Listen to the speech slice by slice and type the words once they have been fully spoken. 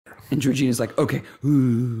And Georgina's like, okay,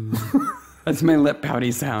 ooh. That's my lip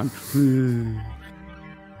pouty sound. Ooh.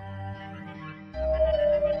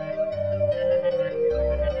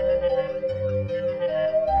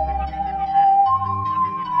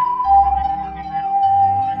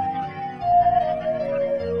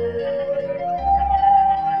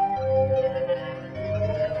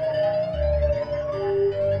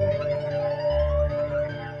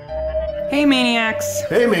 Hey, Maniacs.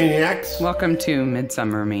 Hey, Maniacs. Welcome to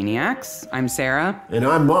Midsomer Maniacs. I'm Sarah. And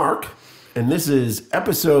I'm Mark. And this is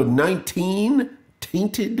episode 19,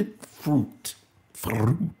 Tainted Fruit.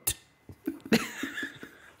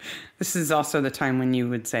 This is also the time when you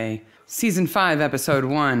would say season 5, episode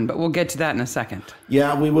 1, but we'll get to that in a second.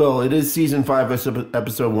 Yeah, we will. It is season 5,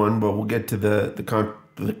 episode 1, but we'll get to the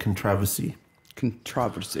controversy.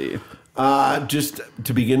 Just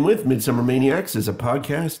to begin with, Midsomer Maniacs is a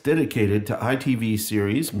podcast dedicated to ITV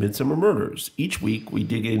series Midsomer Murders. Each week, we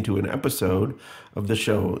dig into an episode of the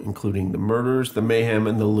show, including the murders, the mayhem,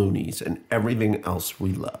 and the loonies, and everything else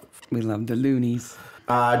we love. We love the loonies.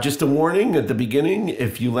 Just a warning at the beginning,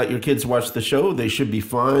 if you let your kids watch the show, they should be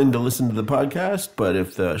fine to listen to the podcast, but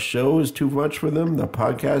if the show is too much for them, the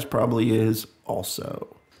podcast probably is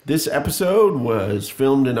also. This episode was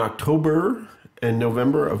filmed in October and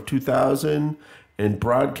November of 2000 and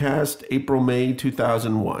broadcast April-May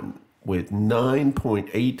 2001 with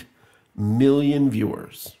 9.8 million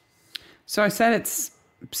viewers. So I said it's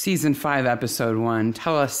season 5, episode 1.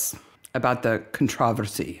 Tell us about the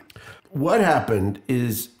controversy. What happened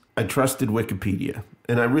is I trusted Wikipedia,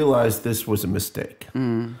 and I realized this was a mistake.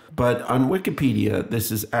 But on Wikipedia,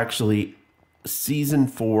 this is actually season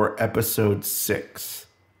 4, episode 6,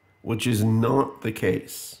 which is not the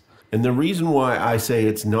case. And the reason why I say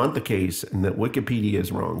it's not the case and that Wikipedia is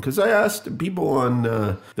wrong, because I asked people on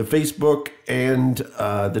the Facebook and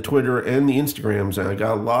the Twitter and the Instagrams, and I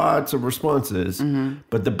got lots of responses.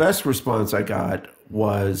 But the best response I got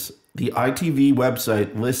was the ITV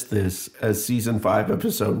website lists this as season 5,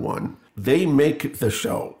 episode 1. They make the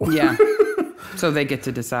show. Yeah. So they get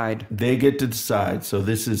to decide. They get to decide. So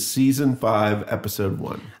this is season 5, episode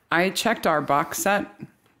 1. I checked our box set.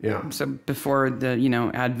 Yeah. So before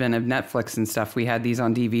the, advent of Netflix and stuff, we had these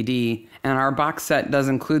on DVD, and our box set does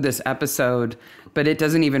include this episode, but it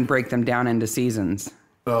doesn't even break them down into seasons.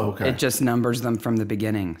 Oh, okay. It just numbers them from the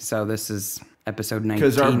beginning. So this is episode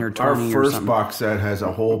 19 or 20 or our first something. box set has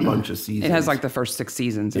a whole bunch of seasons. It has like the first 6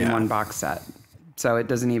 seasons in one box set. So it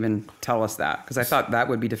doesn't even tell us that, because I thought that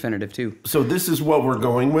would be definitive too. So this is what we're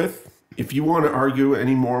going with. If you want to argue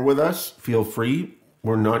any more with us, feel free.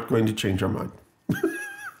 We're not going to change our mind.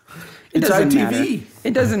 It's ITV. Matter.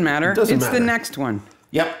 It doesn't matter. It's matter. the next one.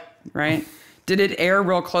 Yep. Right? Did it air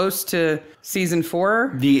real close to season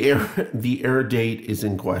 4? The air date is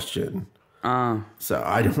in question. So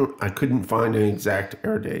I couldn't find an exact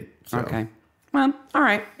air date. So. Okay. Well, all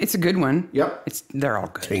right. It's a good one. Yep. They're all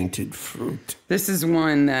good. Tainted Fruit. This is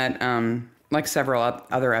one that, like several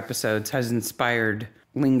other episodes, has inspired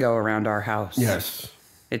lingo around our house. Yes.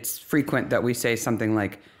 It's frequent that we say something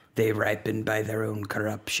like, they ripen by their own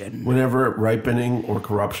corruption. Whenever ripening or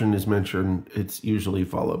corruption is mentioned, it's usually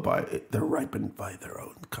followed by, they're ripened by their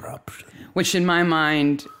own corruption. Which in my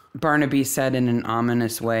mind, Barnaby said in an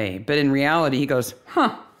ominous way. But in reality, he goes,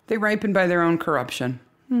 they ripen by their own corruption.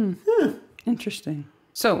 Interesting.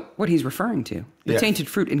 So what he's referring to, the tainted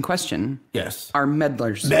fruit in question, are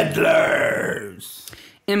meddlers. Meddlers!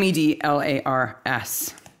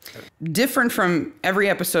 Medlars. Different from every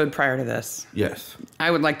episode prior to this. Yes.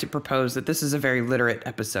 I would like to propose that this is a very literate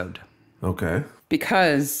episode. Okay.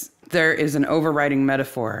 Because there is an overriding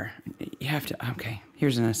metaphor. You have to,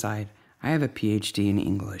 here's an aside. I have a PhD in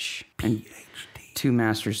English. And 2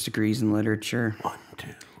 master's degrees in literature. 1, 2.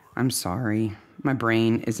 I'm sorry. My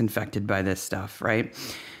brain is infected by this stuff, right?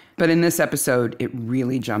 But in this episode, it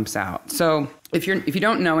really jumps out. So if you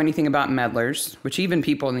don't know anything about meddlers, which even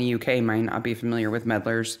people in the UK might not be familiar with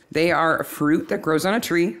meddlers, they are a fruit that grows on a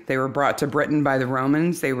tree. They were brought to Britain by the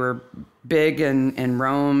Romans. They were big in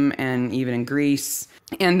Rome and even in Greece.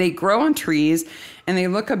 And they grow on trees, and they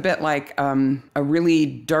look a bit like a really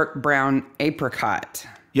dark brown apricot.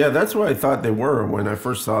 Yeah, that's what I thought they were when I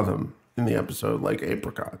first saw them in the episode, like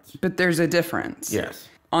apricots. But there's a difference. Yes.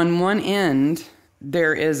 On one end,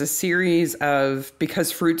 there is a series of,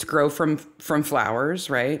 because fruits grow from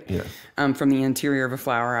flowers, right? Yes. From the interior of a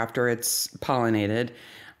flower after it's pollinated.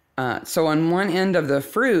 So on one end of the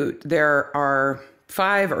fruit, there are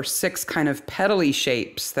 5 or 6 kind of petally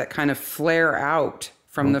shapes that kind of flare out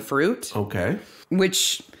from the fruit. Okay.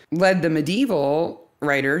 Which led the medieval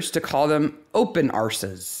writers to call them open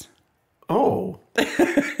arses. Oh.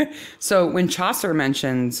 So when Chaucer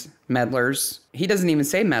mentions meddlers, he doesn't even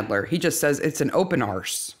say meddler. He just says it's an open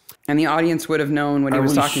arse. And the audience would have known what he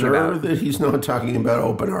was talking about. Are we sure that he's not talking about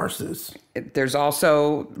open arses? There's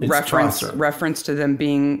also reference to them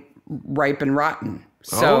being ripe and rotten.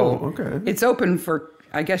 So it's open for,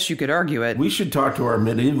 I guess you could argue it. We should talk to our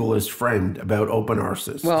medievalist friend about open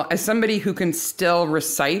arses. Well, as somebody who can still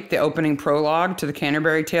recite the opening prologue to the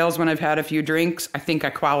Canterbury Tales when I've had a few drinks, I think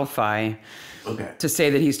I qualify to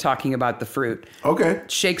say that he's talking about the fruit. Okay.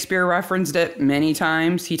 Shakespeare referenced it many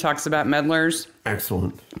times. He talks about meddlers.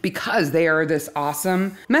 Excellent. Because they are this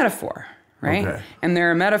awesome metaphor, right? Okay. And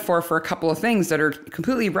they're a metaphor for a couple of things that are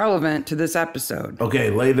completely relevant to this episode.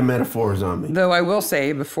 Okay, lay the metaphors on me. Though I will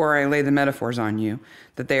say, before I lay the metaphors on you,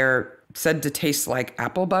 that they are said to taste like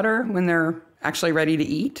apple butter when they're actually ready to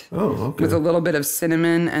eat. Oh, okay. With a little bit of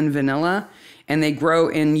cinnamon and vanilla. And they grow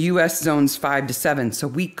in U.S. zones 5 to 7. So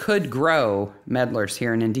we could grow meddlers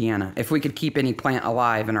here in Indiana if we could keep any plant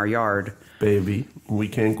alive in our yard. Baby, we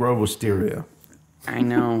can't grow wisteria. I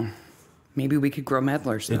know. Maybe we could grow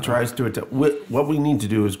meddlers, though. It tries to attack. What we need to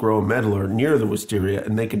do is grow a meddler near the wisteria,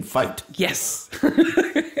 and they can fight. Yes.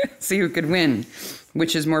 See who could win.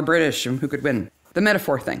 Which is more British and who could win. The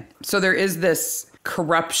metaphor thing. So there is this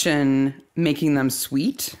corruption making them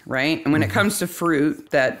sweet, right? And when it comes to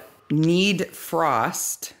fruit that need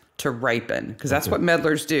frost to ripen, because that's what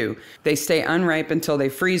meddlers do. They stay unripe until they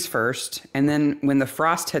freeze first, and then when the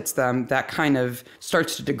frost hits them, that kind of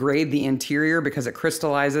starts to degrade the interior because it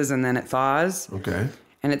crystallizes and then it thaws. Okay.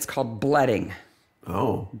 And it's called bledding.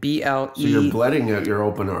 Oh. B-L-E. So you're bledding out your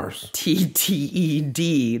open arse.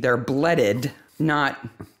 T-T-E-D. They're bledded, not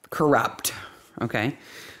corrupt. Okay.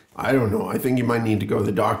 I don't know. I think you might need to go to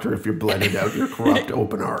the doctor if you're bledded out your corrupt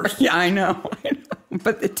open arse. Yeah, I know.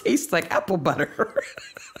 But it tastes like apple butter.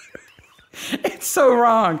 It's so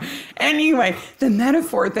wrong. Anyway, the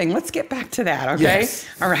metaphor thing, let's get back to that, okay? Yes.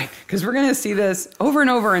 All right, because we're going to see this over and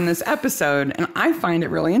over in this episode, and I find it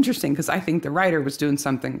really interesting because I think the writer was doing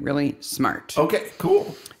something really smart. Okay,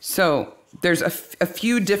 cool. So there's a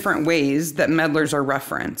few different ways that meddlers are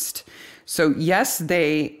referenced. So yes,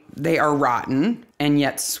 they are rotten and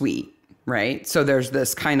yet sweet, right? So there's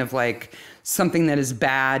this kind of like something that is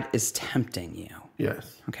bad is tempting you.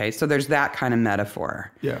 Yes. Okay, so there's that kind of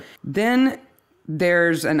metaphor. Yeah. Then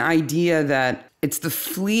there's an idea that it's the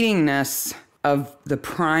fleetingness of the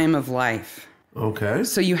prime of life. Okay.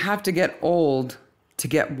 So you have to get old to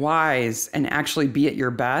get wise and actually be at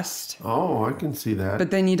your best. Oh, I can see that.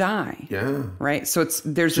 But then you die. Yeah. Right? So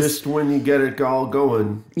there's just when you get it all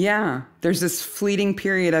going. Yeah. There's this fleeting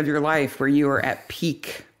period of your life where you are at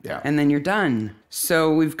peak. Yeah. And then you're done.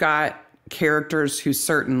 So we've got characters who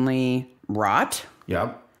certainly rot.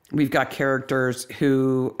 Yep. We've got characters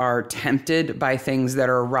who are tempted by things that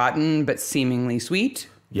are rotten but seemingly sweet.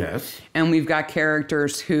 Yes. And we've got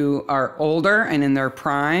characters who are older and in their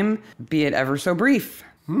prime, be it ever so brief.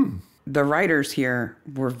 The writers here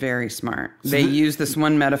were very smart. They used this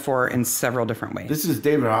one metaphor in several different ways. This is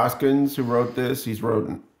David Hoskins who wrote this. He's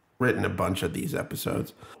written a bunch of these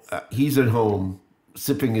episodes. He's at home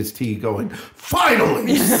sipping his tea going,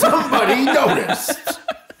 finally, somebody noticed.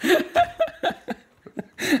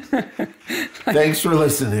 Thanks for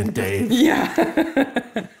listening, Dave. Yeah.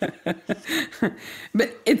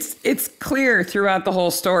 But it's clear throughout the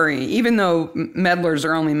whole story, even though meddlers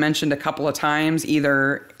are only mentioned a couple of times,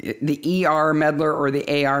 either the ER meddler or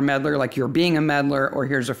the AR meddler, like you're being a meddler or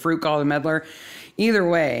here's a fruit called a meddler. Either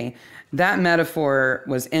way, that metaphor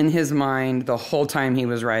was in his mind the whole time he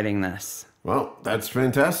was writing this. Well, that's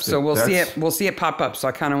fantastic. So we'll see it pop up. So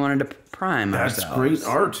I kind of wanted to prime ourselves. That's great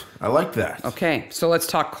art. I like that. Okay, so let's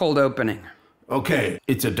talk cold opening. Okay,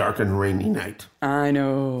 it's a dark and rainy night. I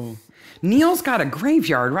know. Neil's got a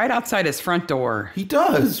graveyard right outside his front door. He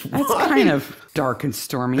does. That's Why? kind of dark and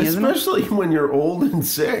stormy, isn't it? Especially when you're old and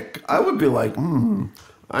sick. I would be like,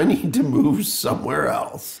 I need to move somewhere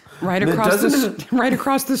else. Right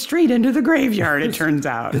across the street into the graveyard, it turns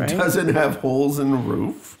out. It doesn't have holes in the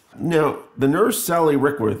roof. Now, the nurse, Sally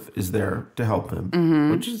Rickworth, is there to help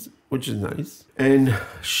him, which is nice. And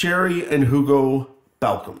Sherry and Hugo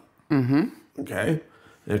Balcom. Okay?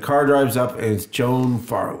 And a car drives up, and it's Joan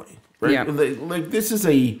Farley. Right? Yeah. Like,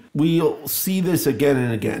 we'll see this again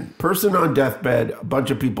and again. Person on deathbed, a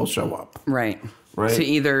bunch of people show up. Right. Right. To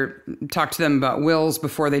either talk to them about wills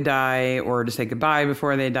before they die or to say goodbye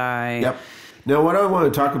before they die. Yep. Now, what I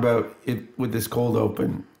want to talk about with this cold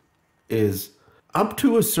open is up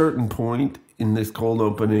to a certain point in this cold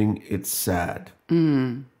opening, it's sad.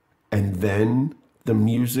 And then the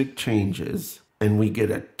music changes and we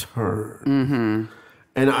get a turn.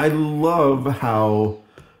 And I love how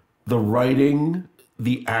the writing,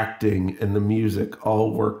 the acting, and the music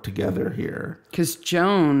all work together here. Because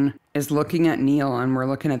Joan is looking at Neil and we're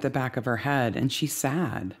looking at the back of her head and she's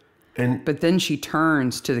sad. But then she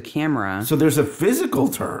turns to the camera. So there's a physical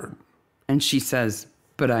turn. And she says,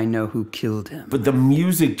 but I know who killed him. But the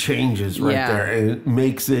music changes there, and it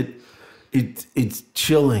makes it's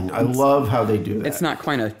chilling. I love how they do that. It's not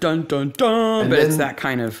quite a dun, dun, dun, but it's that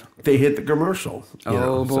kind of... They hit the commercial.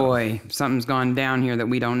 Oh, boy. Something's gone down here that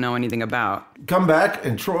we don't know anything about. Come back,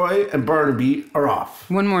 and Troy and Barnaby are off.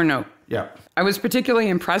 One more note. Yeah. I was particularly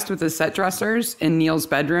impressed with the set dressers in Neil's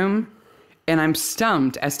bedroom, and I'm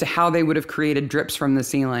stumped as to how they would have created drips from the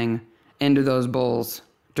ceiling into those bowls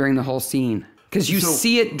during the whole scene. Because you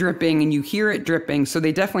see it dripping and you hear it dripping. So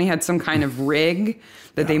they definitely had some kind of rig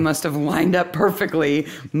that they must have lined up perfectly,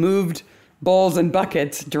 moved bowls and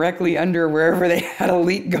buckets directly under wherever they had a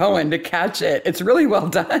leak going to catch it. It's really well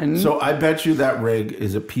done. So I bet you that rig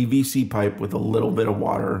is a PVC pipe with a little bit of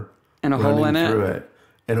water and a hole in through it.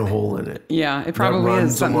 And a hole in it. Yeah, it probably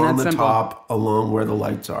is something that simple. Along the top, along where the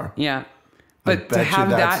lights are. Yeah. But to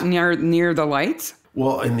have that near the lights...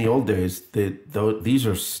 Well, in the old days, these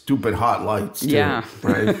are stupid hot lights, too, yeah.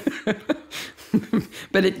 Right?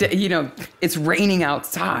 But it's raining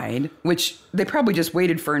outside, which they probably just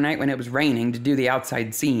waited for a night when it was raining to do the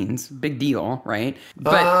outside scenes. Big deal, right?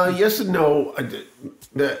 But yes and no.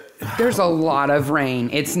 There's a lot of rain.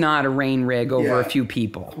 It's not a rain rig over a few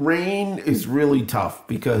people. Rain is really tough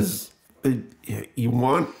because you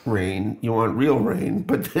want rain, you want real rain,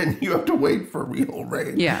 but then you have to wait for real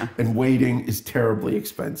rain. Yeah. And waiting is terribly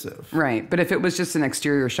expensive. Right. But if it was just an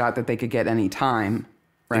exterior shot that they could get any time,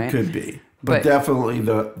 right? It could be. But definitely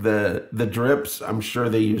the drips, I'm sure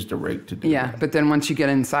they used a rig to do that. But then once you get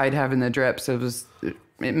inside having the drips, it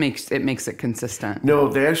makes it consistent. No,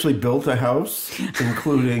 they actually built a house,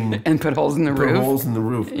 including... and put holes in the roof. Put holes in the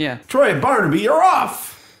roof. Yeah. Troy and Barnaby are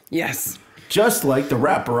off! Yes. Just like the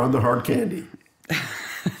wrapper on the hard candy.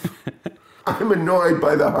 I'm annoyed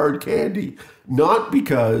by the hard candy. Not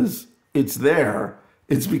because it's there.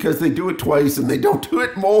 It's because they do it twice and they don't do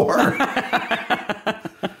it more.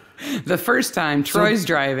 The first time, Troy's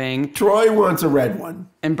driving. Troy wants a red one.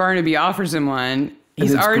 And Barnaby offers him one.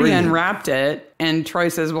 He's already green. Unwrapped it. And Troy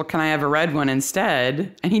says, well, can I have a red one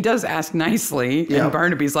instead? And he does ask nicely. Yep. And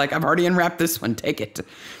Barnaby's like, I've already unwrapped this one. Take it.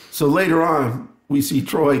 So later on, we see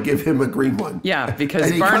Troy give him a green one. Yeah,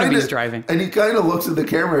 because Barnaby's driving. And he kind of looks at the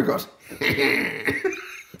camera and goes,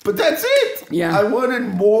 but that's it. Yeah. I wanted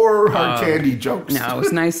more hard candy jokes. No, it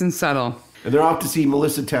was nice and subtle. And they're off to see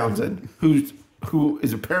Melissa Townsend, who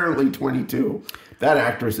is apparently 22. That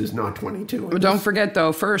actress is not 22. Well, don't forget,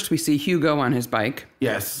 though, first we see Hugo on his bike.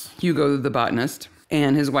 Yes. Hugo the botanist.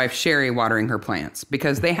 And his wife, Sherry, watering her plants.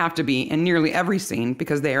 Because they have to be in nearly every scene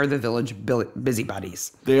because they are the village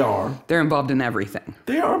busybodies. They are. They're involved in everything.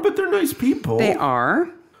 They are, but they're nice people. They are,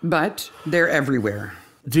 but they're everywhere.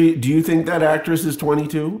 Do you think that actress is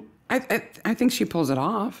 22? I think she pulls it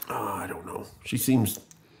off. Oh, I don't know. She seems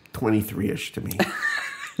 23-ish to me.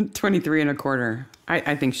 23 and a quarter.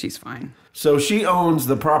 I think she's fine. So she owns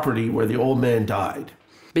the property where the old man died.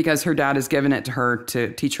 Because her dad has given it to her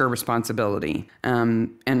to teach her responsibility.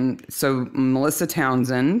 And so Melissa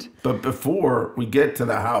Townsend. But before we get to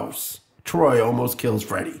the house, Troy almost kills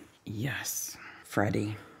Freddie. Yes,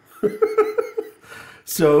 Freddie.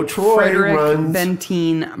 So Troy runs...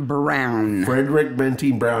 Bentine Brown. Frederick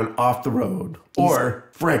Bentine Brown off the road. Or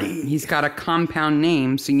Freddie. He's got a compound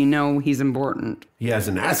name, so you know he's important. He has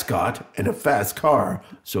an ascot and a fast car,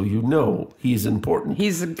 so you know he's important.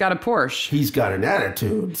 He's got a Porsche. He's got an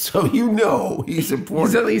attitude, so you know he's important.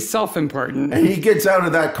 He's at least self-important. And he gets out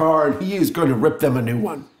of that car and he is going to rip them a new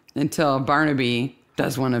one. Until Barnaby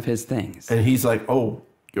does one of his things. And he's like, oh,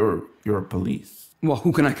 you're police. Well,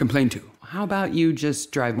 who can I complain to? How about you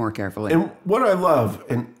just drive more carefully? And what I love,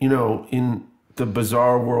 and in the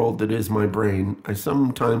bizarre world that is my brain, I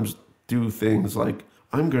sometimes do things like,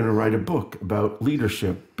 I'm going to write a book about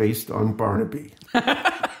leadership based on Barnaby.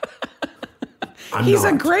 He's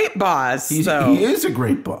a great boss. He is a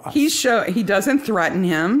great boss. He doesn't threaten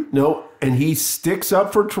him. No, and he sticks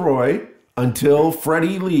up for Troy until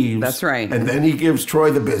Freddie leaves. That's right. And then he gives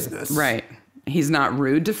Troy the business. Right. He's not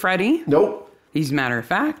rude to Freddie. Nope. He's matter of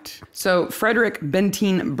fact. So Frederick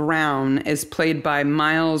Bentine Brown is played by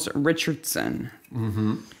Miles Richardson.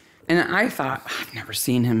 Mm-hmm. And I thought, I've never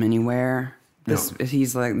seen him anywhere. This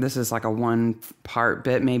is like a one-part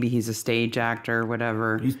bit. Maybe he's a stage actor,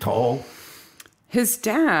 whatever. He's tall. His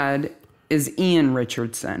dad is Ian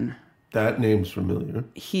Richardson. That name's familiar.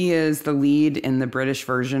 He is the lead in the British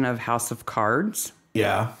version of House of Cards.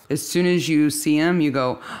 Yeah. As soon as you see him, you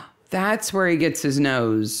go, that's where he gets his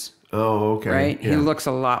nose. Oh, okay. Right? Yeah. He looks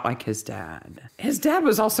a lot like his dad. His dad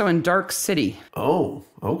was also in Dark City. Oh,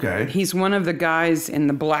 okay. He's one of the guys in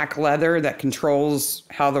the black leather that controls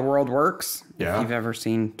how the world works. Yeah. If you've ever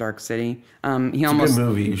seen Dark City. He It's almost, a good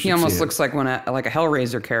movie. You should he almost see it. looks like like a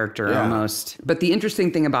Hellraiser character Yeah. almost. But the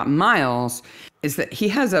interesting thing about Miles is that he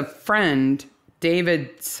has a friend,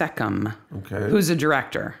 David Seckham, Okay. who's a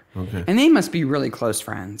director. Okay. And they must be really close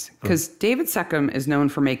friends because David Seckham is known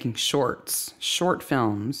for making short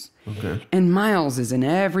films. Okay. And Miles is in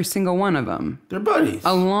every single one of them. They're buddies.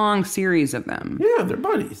 A long series of them Yeah, they're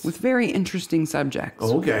buddies. with very interesting subjects.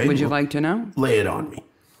 Okay. Would you like to know? Lay it on me.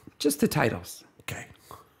 Just the titles. Okay.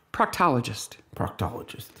 Proctologist.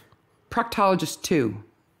 Proctologist. Proctologist 2.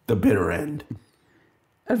 The bitter end.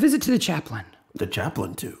 A visit to the chaplain. The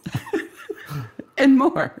chaplain, too. And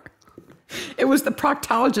more. It was the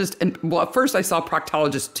proctologist. And well, at first I saw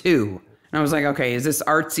Proctologist 2. And I was like, okay, is this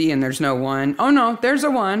artsy and there's no one? Oh, no, there's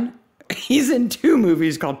a one. He's in 2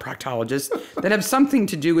 movies called Proctologist that have something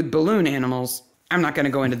to do with balloon animals. I'm not going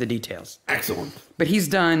to go into the details. Excellent. But he's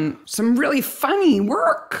done some really funny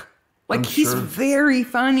work. Like, he's sure. very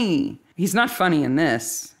funny. He's not funny in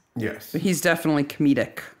this, Yes. but he's definitely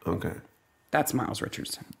comedic. Okay. That's Miles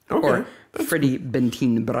Richardson. Okay. Or Freddie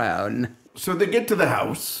Benteen Brown. So they get to the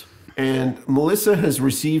house, and Melissa has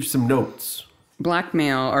received some notes.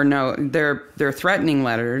 Blackmail, or no, they're threatening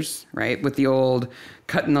letters, right? With the old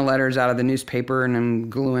cutting the letters out of the newspaper and then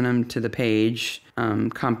gluing them to the page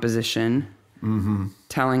composition. Mm-hmm.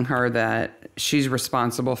 Telling her that she's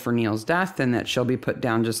responsible for Neil's death and that she'll be put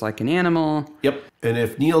down just like an animal. Yep. And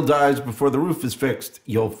if Neil dies before the roof is fixed,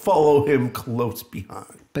 you'll follow him close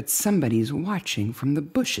behind. But somebody's watching from the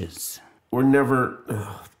bushes. We're never...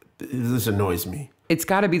 this annoys me. It's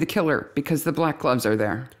got to be the killer because the black gloves are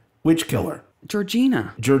there. Which killer?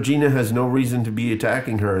 Georgina. Georgina has no reason to be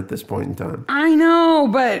attacking her at this point in time. I know,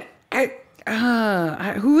 but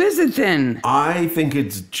who is it then? I think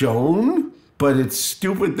it's Joan, but it's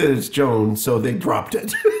stupid that it's Joan, so they dropped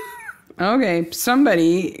it. Okay,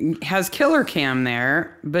 somebody has killer cam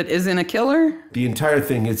there, but isn't a killer? The entire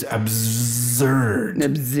thing is absurd.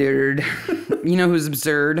 Absurd. You know who's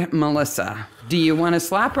absurd? Melissa. Do you want to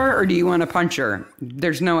slap her or do you want to punch her?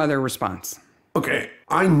 There's no other response. Okay,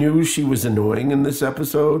 I knew she was annoying in this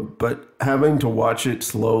episode, but having to watch it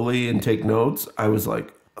slowly and take notes, I was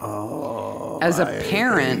like, oh, As a I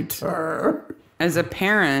parent, hate her. as a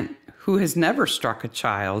parent who has never struck a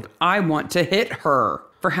child, I want to hit her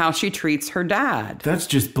for how she treats her dad. That's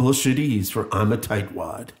just bullshitese for I'm a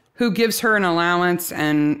tightwad. Who gives her an allowance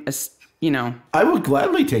and, I would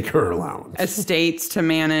gladly take her allowance. estates to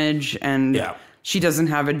manage, and Yeah. she doesn't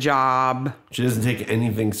have a job. She doesn't take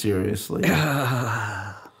anything seriously.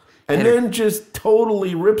 And then just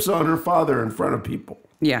totally rips on her father in front of people.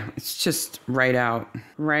 Yeah, it's just right out.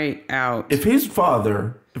 Right out. If her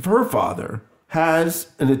father has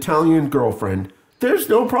an Italian girlfriend, there's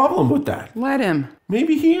no problem with that. Let him.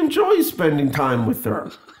 Maybe he enjoys spending time with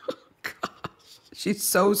her. She's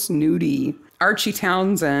so snooty. Archie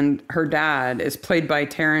Townsend, her dad, is played by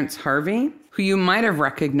Terrence Harvey, who you might have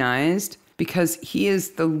recognized because he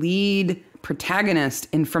is the lead protagonist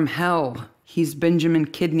in From Hell. He's Benjamin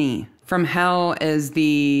Kidney. From Hell is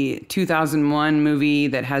the 2001 movie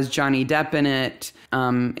that has Johnny Depp in it.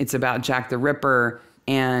 It's about Jack the Ripper,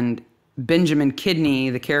 and Benjamin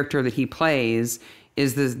Kidney, the character that he plays,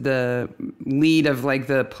 is the lead of like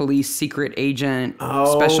the police secret agent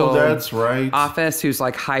special that's right. office who's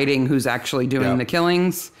like hiding who's actually doing the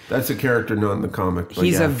killings. That's a character not in the comic. But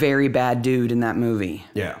He's yeah. a very bad dude in that movie.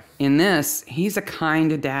 Yeah. In this, he's a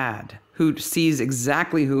kind dad who sees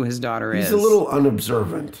exactly who his daughter is. He's a little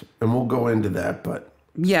unobservant, and we'll go into that, but...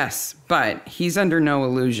 Yes, but he's under no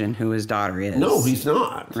illusion who his daughter is. No, he's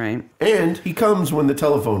not. Right. And he comes when the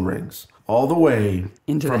telephone rings, all the way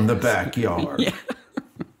from the house. backyard. Yeah.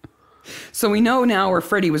 So we know now where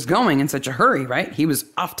Freddie was going in such a hurry, right? He was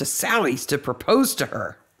off to Sally's to propose to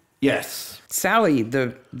her. Yes. Sally,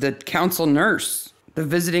 the council nurse, the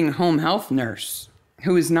visiting home health nurse,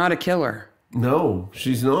 who is not a killer. No,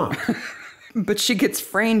 she's not. But she gets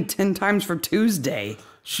framed 10 times for Tuesday.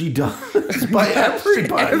 She does by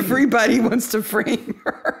everybody. Everybody wants to frame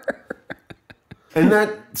her. And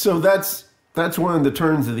that's one of the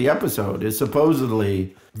turns of the episode is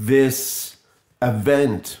supposedly this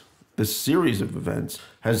event, this series of events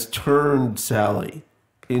has turned Sally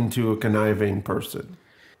into a conniving person.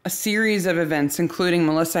 A series of events, including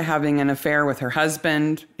Melissa having an affair with her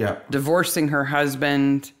husband, Yeah. divorcing her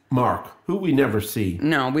husband. Mark, who we never see.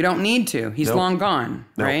 No, we don't need to. He's Nope. long gone,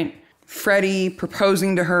 Nope. right? Freddie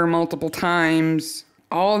proposing to her multiple times.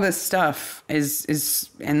 All this stuff is,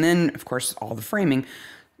 and then, of course, all the framing.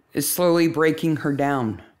 is slowly breaking her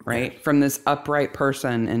down, right? From this upright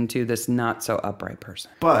person into this not so upright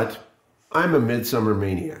person. But I'm a Midsomer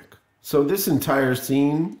Maniac. So this entire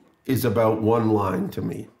scene is about one line to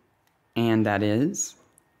me. And that is?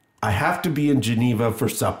 I have to be in Geneva for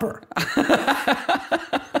supper.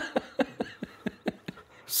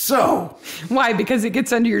 So. Why? Because it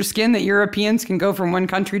gets under your skin that Europeans can go from one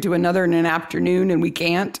country to another in an afternoon and we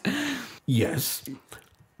can't? Yes.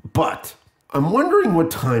 But I'm wondering what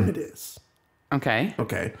time it is. Okay.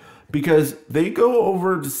 Okay. Because they go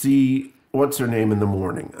over to see what's her name in the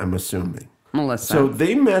morning, I'm assuming. Melissa. So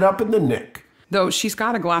they met up in the Nick. Though she's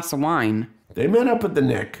got a glass of wine. They met up at the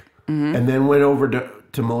Nick and then went over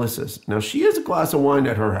to Melissa's. Now, she has a glass of wine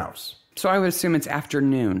at her house. So I would assume it's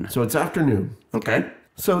afternoon. So it's afternoon. Okay.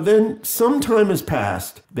 So then some time has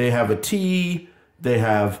passed. They have a tea. They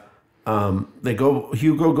have,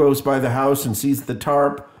 Hugo goes by the house and sees the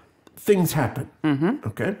tarp. Things happen.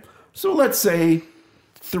 Okay. So let's say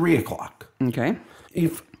 3 o'clock. Okay.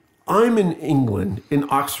 If I'm in England, in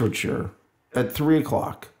Oxfordshire, at 3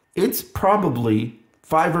 o'clock, it's probably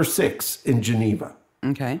 5 or 6 in Geneva.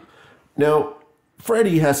 Okay. Now,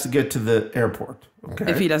 Freddie has to get to the airport.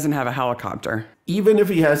 Okay. If he doesn't have a helicopter. Even if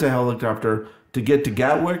he has a helicopter, to get to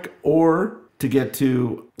Gatwick or to get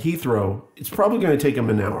to Heathrow, it's probably going to take him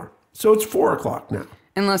an hour. So it's 4 o'clock now.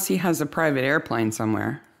 Unless he has a private airplane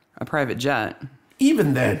somewhere, a private jet.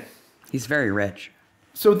 Even then. He's very rich.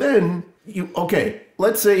 So then,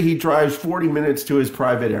 let's say he drives 40 minutes to his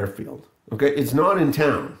private airfield. Okay, it's not in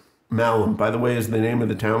town. Malum, by the way, is the name of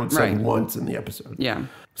the town. It's said once in the episode. Yeah.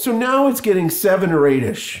 So now it's getting 7 or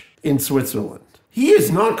 8-ish in Switzerland. He is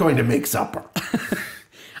not going to make supper.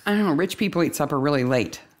 I don't know. Rich people eat supper really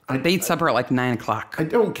late. They eat supper at like 9 o'clock. I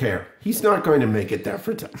don't care. He's not going to make it there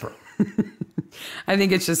for supper. I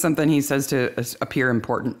think it's just something he says to appear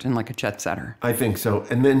important and like a jet setter. I think so.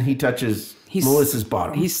 And then he touches Melissa's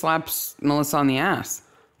bottom. He slaps Melissa on the ass.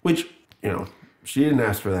 Which, she didn't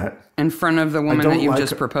ask for that. In front of the woman that you've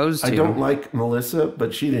just proposed to. I don't like Melissa,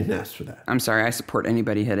 but she didn't ask for that. I'm sorry. I support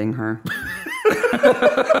anybody hitting her.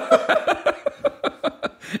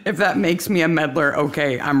 If that makes me a meddler,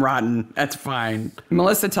 okay, I'm rotten. That's fine.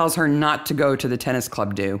 Melissa tells her not to go to the tennis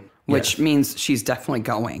club which means she's definitely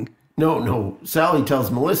going. No. Sally tells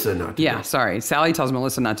Melissa not to go. Yeah, sorry. Sally tells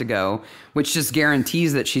Melissa not to go, which just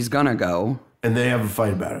guarantees that she's gonna go. And they have a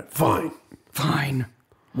fight about it. Fine.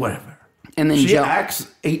 Whatever. And then she acts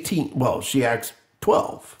 18. Well, she acts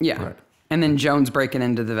 12. Yeah. Right. And then Joan's breaking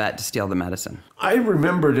into the vet to steal the medicine. I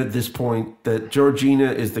remembered at this point that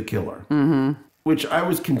Georgina is the killer. Which I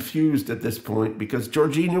was confused at this point because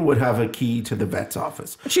Georgina would have a key to the vet's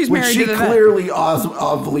office. She's married to the vet. Which she clearly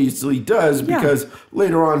obviously does because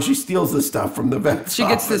later on she steals the stuff from the vet's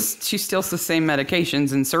office. She steals the same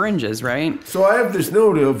medications and syringes, right? So I have this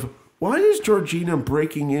note of, why is Georgina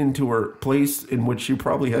breaking into her place in which she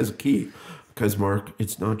probably has a key? Because, Mark,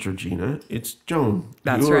 it's not Georgina, it's Joan.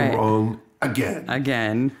 That's right. You're wrong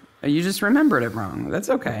again. You just remembered it wrong. That's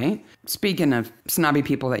okay. Speaking of snobby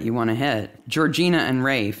people that you want to hit, Georgina and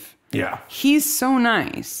Rafe. Yeah. He's so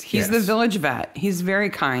nice. He's the village vet. He's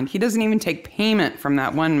very kind. He doesn't even take payment from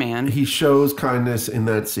that one man. He shows kindness in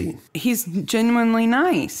that scene. He's genuinely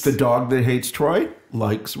nice. The dog that hates Troy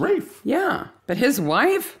likes Rafe. Yeah. But his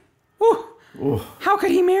wife? Whew. How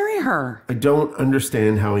could he marry her? I don't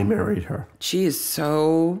understand how he married her. She is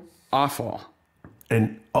so awful.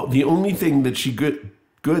 And the only thing that she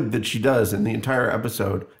good that she does in the entire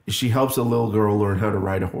episode is she helps a little girl learn how to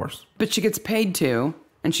ride a horse. But she gets paid to,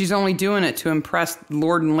 and she's only doing it to impress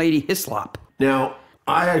Lord and Lady Hislop. Now,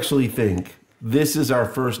 I actually think this is our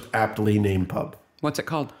first aptly named pub. What's it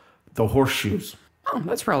called? The Horseshoes. Oh,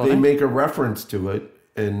 that's relevant. They make a reference to it,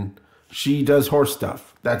 and she does horse stuff.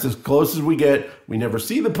 That's as close as we get. We never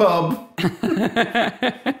see the pub.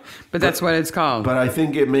 But that's what it's called. But I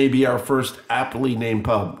think it may be our first aptly named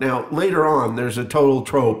pub. Now, later on, there's a total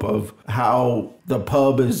trope of how the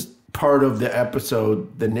pub is part of the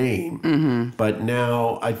episode, the name. But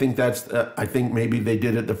now I think I think maybe they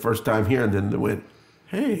did it the first time here, and then they went,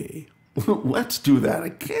 hey, let's do that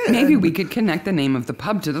again. Maybe we could connect the name of the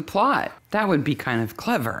pub to the plot. That would be kind of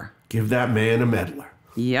clever. Give that man a meddler.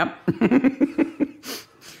 Yep.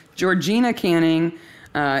 Georgina Canning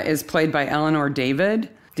is played by Eleanor David.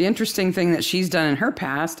 The interesting thing that she's done in her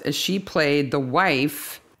past is she played the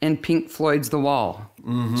wife in Pink Floyd's The Wall.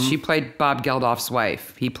 She played Bob Geldof's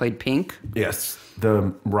wife. He played Pink. Yes,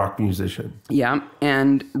 the rock musician. Yeah,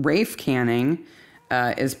 and Rafe Canning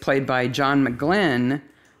is played by John McGlynn,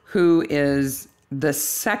 who is the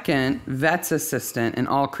second vet's assistant in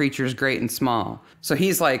All Creatures Great and Small. So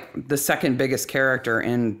he's like the second biggest character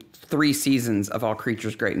in 3 seasons of All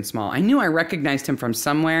Creatures Great and Small. I knew I recognized him from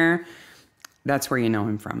somewhere. That's where you know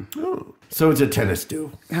him from. Oh. So it's a tennis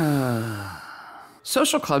do.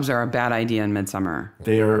 Social clubs are a bad idea in Midsomer.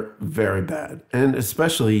 They are very bad. And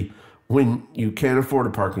especially when you can't afford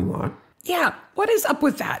a parking lot. Yeah, what is up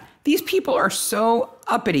with that? These people are so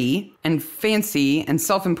uppity and fancy and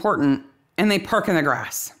self-important, and they park in the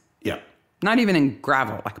grass. Yeah. Not even in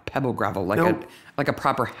gravel, like pebble gravel, like Nope. like a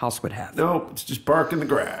proper house would have. No, it's just park in the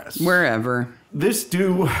grass. Wherever. This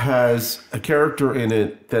do has a character in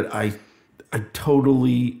it that I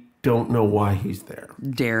totally don't know why he's there.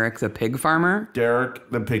 Derek, the pig farmer.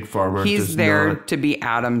 Derek, the pig farmer. He's there to be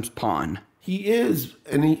Adam's pawn. He is,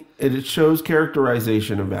 and it shows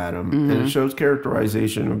characterization of Adam, and it shows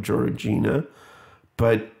characterization of Georgina,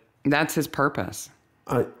 but That's his purpose.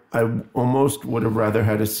 I almost would have rather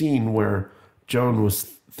had a scene where Joan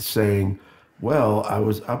was saying, well, I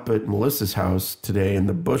was up at Melissa's house today in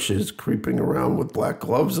the bushes creeping around with black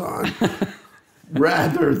gloves on,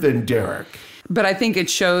 rather than Derek. But I think it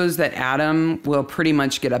shows that Adam will pretty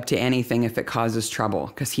much get up to anything if it causes trouble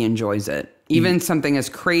because he enjoys it. Even something as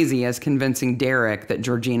crazy as convincing Derek that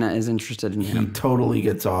Georgina is interested in him. He totally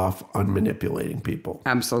gets off on manipulating people.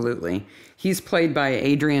 Absolutely. He's played by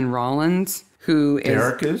Adrian Rollins, who is...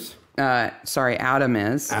 Derek is? Adam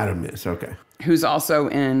is. Adam is, okay. Who's also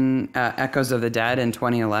in Echoes of the Dead in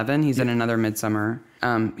 2011. He's in another Midsomer.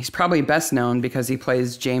 He's probably best known because he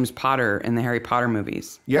plays James Potter in the Harry Potter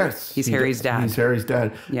movies. Yes. He's Harry's dad. He's Harry's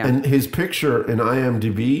dad. Yeah. And his picture in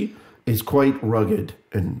IMDb is quite rugged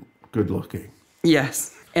and good looking.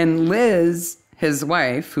 Yes. And Liz, his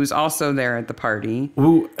wife, who's also there at the party.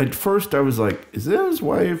 Who, at first I was like, is that his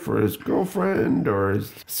wife or his girlfriend or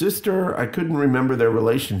his sister? I couldn't remember their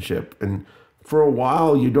relationship. And for a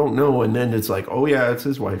while you don't know. And then it's like, oh yeah, it's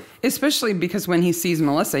his wife. Especially because when he sees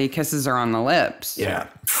Melissa, he kisses her on the lips. Yeah.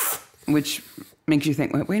 Which makes you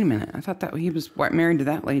think, wait a minute. I thought that he was married to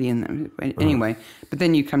that lady. Anyway, but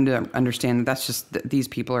then you come to understand that that's just that these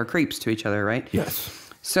people are creeps to each other, right? Yes.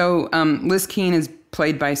 So Liz Keane is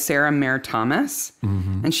played by Sarah Mare Thomas,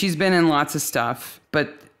 and she's been in lots of stuff.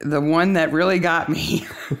 But the one that really got me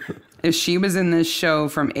is she was in this show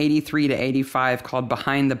from 83 to 85 called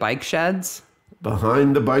Behind the Bike Sheds.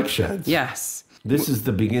 Behind the Bike Sheds. Yes. This is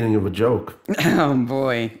the beginning of a joke. Oh,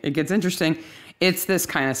 boy. It gets interesting. It's this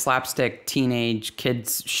kind of slapstick teenage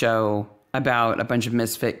kids show about a bunch of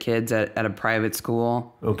misfit kids at a private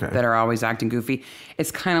school that are always acting goofy.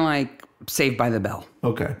 It's kind of like Saved by the Bell.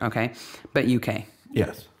 Okay. Okay. But UK.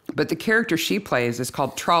 Yes. But the character she plays is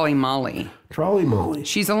called Trolley Molly. Trolley Molly.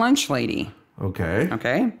 She's a lunch lady. Okay.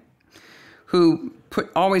 Okay. Who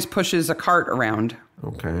always pushes a cart around.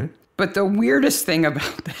 Okay. But the weirdest thing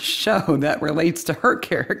about this show that relates to her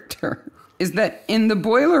character is that in the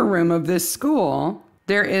boiler room of this school,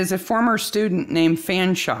 there is a former student named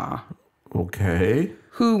Fanshawe. Okay.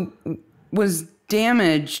 Who was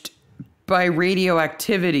damaged by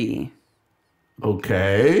radioactivity.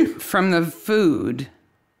 Okay. From the food.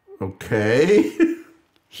 Okay.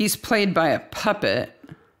 He's played by a puppet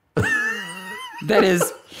that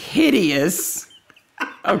is hideous.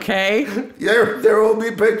 Okay? There will be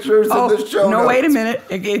pictures of the show. No, wait a minute.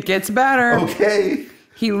 It gets better. Okay.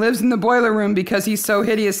 He lives in the boiler room because he's so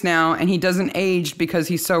hideous now, and he doesn't age because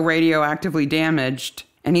he's so radioactively damaged,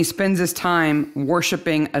 and he spends his time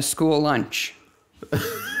worshiping a school lunch.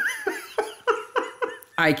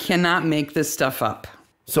 I cannot make this stuff up.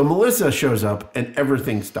 So Melissa shows up and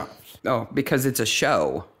everything stops. Oh, because it's a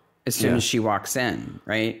show as soon as she walks in,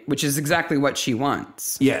 right? Which is exactly what she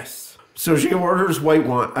wants. Yes. So she orders red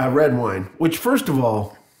wine, which first of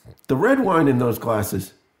all, the red wine in those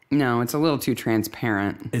glasses. No, it's a little too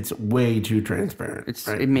transparent. It's way too transparent.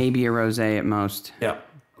 It may be a rosé at most. Yeah.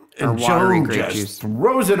 Or And watery Joan grape just juice.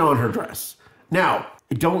 throws it on her dress. Now,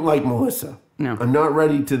 I don't like Melissa. No. I'm not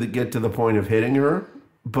ready to get to the point of hitting her,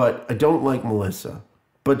 but I don't like Melissa.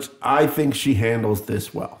 But I think she handles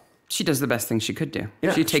this well. She does the best thing she could do.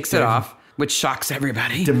 Yeah, she takes it off, which shocks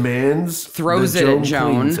everybody. Demands throws that it at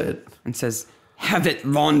Joan cleans it. and says, "Have it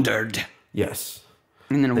laundered." Yes.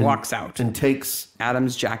 And then walks out. And takes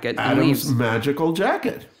Adam's jacket and Adam's leaves. magical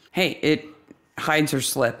jacket. Hey, it hides her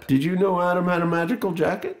slip. Did you know Adam had a magical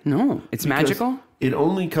jacket? No, it's magical? It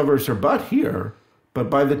only covers her butt here, but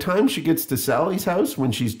by the time she gets to Sally's house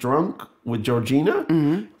when she's drunk with Georgina,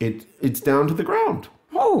 it's down to the ground.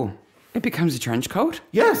 Oh, it becomes a trench coat?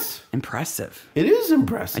 Yes. Impressive. It is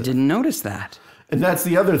impressive. I didn't notice that. And that's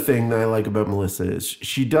the other thing that I like about Melissa is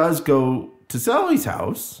she does go to Sally's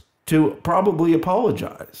house to probably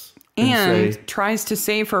apologize. And say, tries to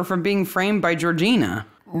save her from being framed by Georgina.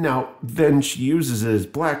 now, then she uses it as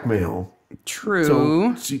blackmail.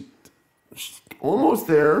 True. So Almost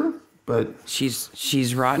there, but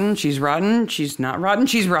she's rotten. She's rotten. She's not rotten.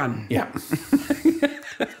 She's rotten. yeah.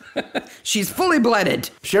 She's fully blooded.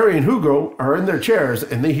 Sherry and Hugo are in their chairs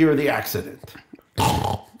and they hear the accident.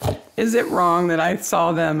 Is it wrong that I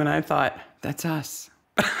saw them and I thought, that's us?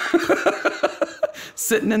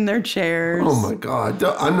 Sitting in their chairs. Oh my God.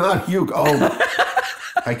 I'm not Hugo. Oh,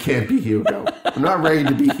 I can't be Hugo. I'm not ready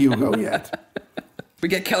to be Hugo yet. We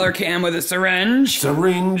get Killer Cam with a syringe.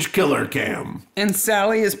 Syringe Killer Cam. And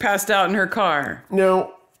Sally is passed out in her car.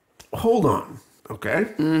 Now, hold on, okay?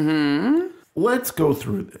 Mm-hmm. Let's go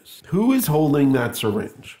through this. Who is holding that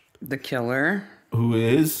syringe? The killer. Who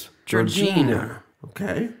is? Georgina.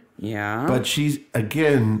 Okay? Yeah. But she's,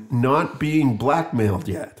 again, not being blackmailed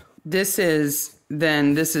yet. This is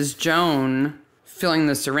Joan filling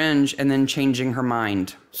the syringe and then changing her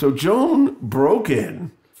mind. So Joan broke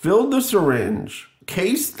in, filled the syringe,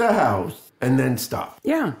 cased the house, and then stopped.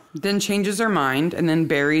 Yeah. Then changes her mind and then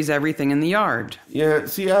buries everything in the yard. Yeah,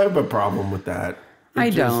 see, I have a problem with that.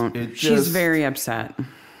 She's very upset.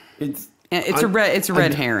 It's a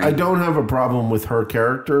red herring. I don't have a problem with her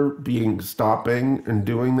character stopping and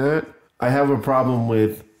doing that. I have a problem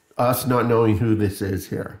with us not knowing who this is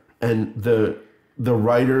here. And the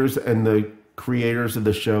writers and the creators of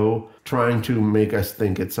the show trying to make us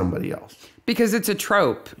think it's somebody else. Because it's a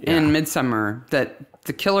trope in Midsomer that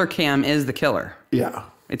the killer Cam is the killer. Yeah.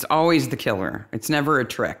 It's always the killer. It's never a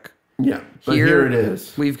trick. Yeah, but here it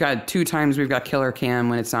is. We've got 2 times we've got Killer Cam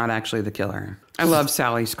when it's not actually the killer. I love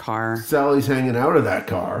Sally's car. Sally's hanging out of that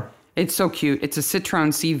car. It's so cute. It's a Citroen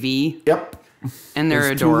CV. Yep. And they're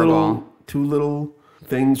adorable. Two little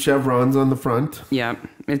things, chevrons on the front. Yep.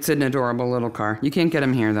 It's an adorable little car. You can't get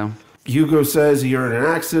them here, though. Hugo says you're in an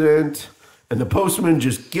accident, and the postman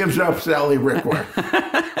just gives up Sally Rickworth.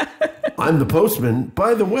 I'm the postman.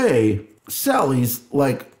 By the way, Sally's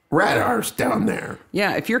like rat arse down there.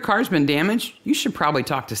 Yeah, if your car's been damaged, you should probably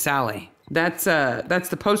talk to Sally. That's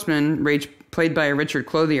the postman, played by Richard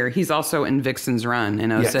Clothier. He's also in Vixen's Run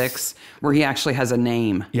in 06, where he actually has a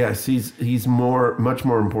name. Yes, he's much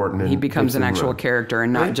more important. He becomes an actual character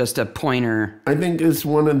and not just a pointer. I think it's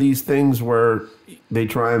one of these things where they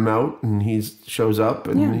try him out and he shows up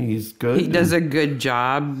and he's good. He does a good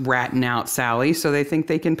job ratting out Sally, so they think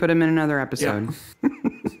they can put him in another episode. Yeah.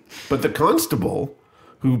 But the constable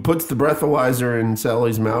who puts the breathalyzer in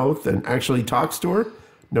Sally's mouth and actually talks to her,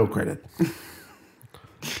 no credit.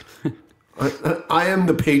 I am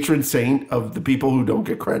the patron saint of the people who don't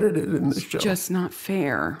get credited in this show. It's just not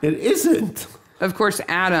fair. It isn't. Of course,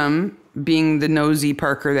 Adam, being the nosy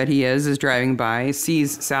Parker that he is driving by,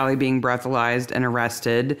 sees Sally being breathalyzed and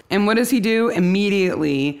arrested. And what does he do?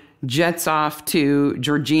 Immediately jets off to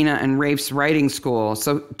Georgina and Rafe's writing school,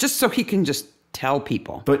 so he can just tell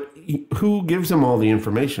people. But who gives him all the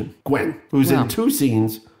information? Gwen, who's in 2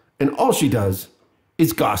 scenes, and all she does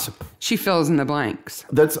is gossip. She fills in the blanks.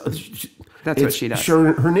 That's what she does.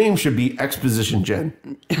 Sure, her name should be Exposition Jen.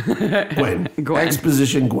 Gwen.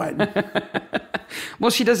 Exposition Gwen.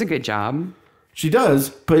 Well, she does a good job. She does,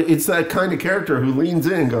 but it's that kind of character who leans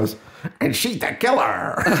in and goes, and she's the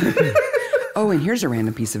killer. Oh, and here's a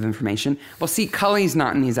random piece of information. Well, see, Cully's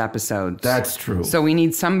not in these episodes. That's true. So we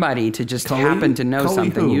need somebody to just happen to know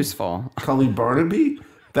something useful. Cully Barnaby?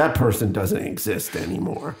 That person doesn't exist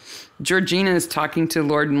anymore. Georgina is talking to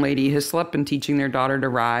Lord and Lady Hislop and teaching their daughter to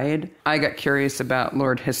ride. I got curious about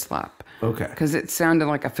Lord Hislop. Okay. Because it sounded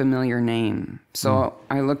like a familiar name. So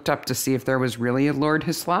I looked up to see if there was really a Lord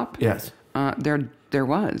Hislop. Yes. There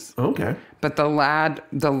was. Okay. But the lad...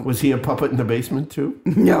 Was he a puppet in the basement too?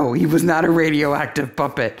 No, he was not a radioactive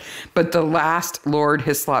puppet. But the last Lord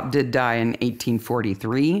Hislop did die in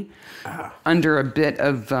 1843 under a bit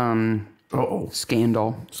of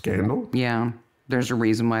scandal. Scandal? Yeah. There's a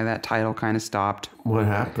reason why that title kind of stopped. What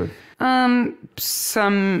happened?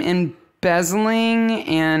 Some embezzling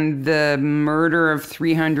and the murder of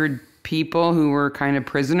 300 people who were kind of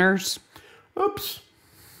prisoners. Oops.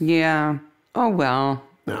 Yeah. Oh, well.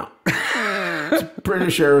 No. It's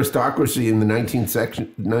British aristocracy in the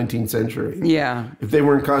 19th century. Yeah. If they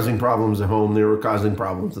weren't causing problems at home, they were causing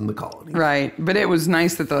problems in the colony. Right. But it was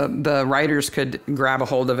nice that the writers could grab a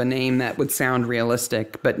hold of a name that would sound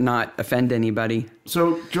realistic but not offend anybody.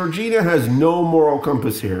 So Georgina has no moral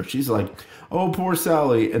compass here. She's like, oh, poor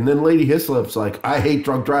Sally. And then Lady Hislop's like, I hate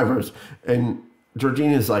drunk drivers. And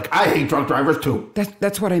Georgina's like, I hate drunk drivers too.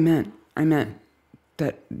 That's what I meant. I meant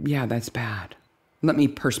that, yeah, that's bad. Let me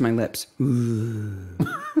purse my lips. Ooh.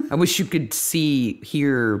 I wish you could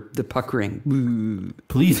hear the puckering. Ooh.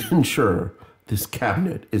 Please ensure this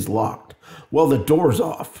cabinet is locked. Well, the door's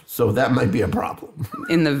off, so that might be a problem.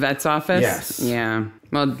 In the vet's office? Yes. Yeah.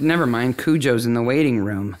 Well, never mind. Cujo's in the waiting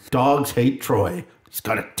room. Dogs hate Troy. He's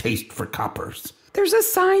got a taste for coppers. There's a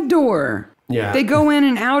side door. Yeah. They go in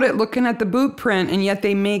and out at looking at the boot print, and yet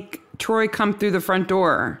they make Troy come through the front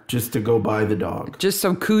door. Just to go by the dog. Just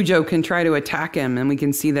so Cujo can try to attack him, and we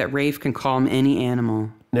can see that Rafe can calm any animal.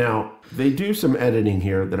 Now, they do some editing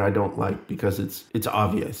here that I don't like because it's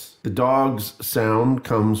obvious. The dog's sound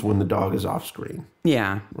comes when the dog is off screen.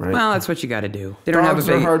 Yeah. Right. Well, that's what you got to do. They Dogs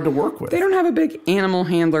are hard to work with. They don't have a big animal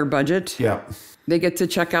handler budget. Yeah. They get to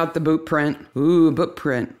check out the boot print. Ooh, boot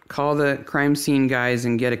print. Call the crime scene guys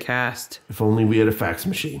and get a cast. If only we had a fax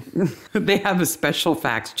machine. They have a special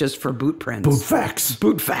fax just for boot prints. Boot fax.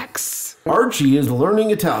 Boot fax. Archie is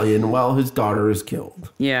learning Italian while his daughter is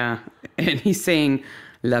killed. Yeah. And he's saying,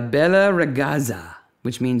 La bella ragazza,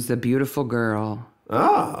 which means the beautiful girl.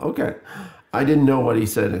 Ah, okay. I didn't know what he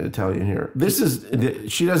said in Italian here.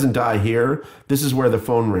 She doesn't die here. This is where the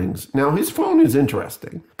phone rings. Now, his phone is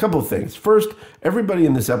interesting. Couple of things. First, everybody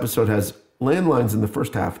in this episode has landlines in the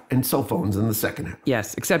first half and cell phones in the second half.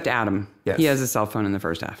 Yes, except Adam. Yes. He has a cell phone in the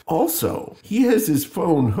first half. Also, he has his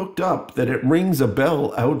phone hooked up that it rings a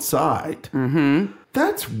bell outside. Mm-hmm.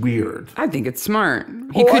 That's weird. I think it's smart.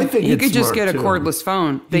 I think he it's could just smart, get a too. cordless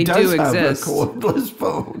phone. They He do does exist. have a cordless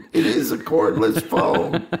phone. It is a cordless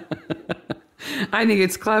phone. I think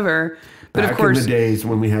it's clever. But Back of course, in the days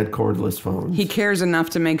when we had cordless phones. he cares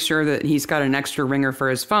enough to make sure that he's got an extra ringer for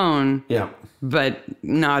his phone, Yeah. but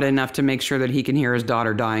not enough to make sure that he can hear his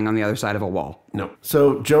daughter dying on the other side of a wall. No.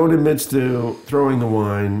 So Joan admits to throwing the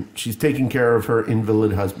wine. She's taking care of her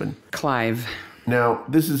invalid husband. Clive. Now,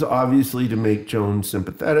 this is obviously to make Joan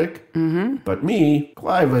sympathetic. Mm-hmm. But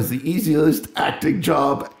Clive has the easiest acting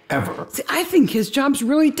job ever. See, I think his job's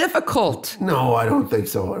really difficult. No, I don't think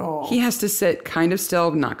so at all. He has to sit kind of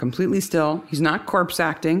still, not completely still. He's not corpse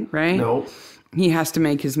acting, right? No. He has to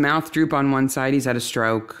make his mouth droop on one side. He's had a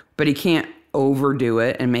stroke, but he can't overdo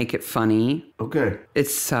it and make it funny. Okay.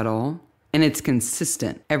 It's subtle and it's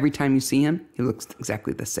consistent. Every time you see him, he looks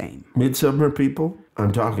exactly the same. Midsomer people,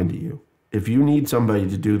 I'm talking to you. If you need somebody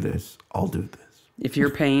to do this, I'll do this. If you're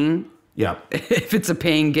paying, Yeah. if it's a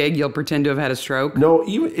paying gig, you'll pretend to have had a stroke. No,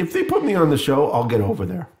 even if they put me on the show, I'll get over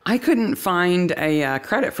there. I couldn't find a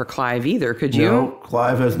credit for Clive either, could you? No,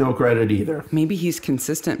 Clive has no credit either. Maybe he's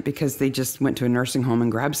consistent because they just went to a nursing home and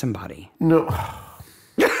grabbed somebody. No.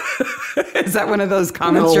 Is that one of those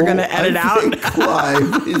comments you're going to edit I out? think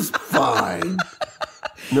Clive is fine.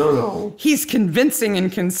 No. He's convincing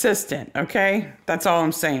and consistent, okay? That's all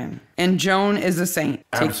I'm saying. And Joan is a saint.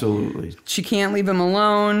 Absolutely. She can't leave him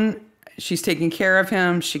alone. She's taking care of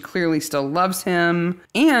him. She clearly still loves him.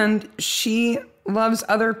 And she loves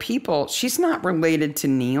other people. She's not related to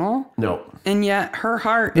Neil. No. And yet her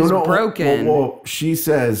heart is broken. Well, she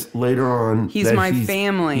says later on He's that my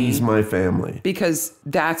family. He's my family. Because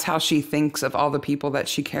that's how she thinks of all the people that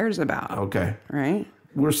she cares about. Okay. Right?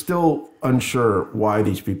 We're still unsure why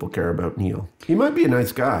these people care about Neil. He might be a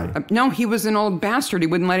nice guy. No, he was an old bastard. He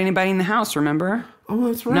wouldn't let anybody in the house, remember? Oh,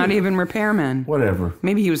 that's right. Not even repairmen. Whatever.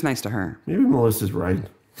 Maybe he was nice to her. Maybe Melissa's right.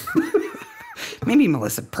 Maybe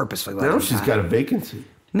Melissa purposely let Now him she's die. got a vacancy.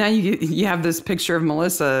 Now you have this picture of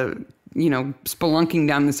Melissa, spelunking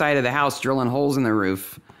down the side of the house, drilling holes in the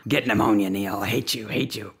roof. Get pneumonia, Neil. I hate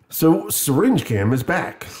you. So Syringe Cam is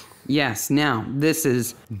back. Yes, now this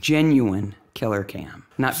is genuine killer cam,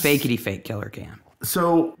 not fakety fake killer cam.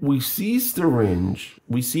 So we see Syringe.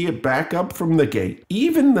 We see it back up from the gate.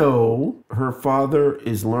 Even though her father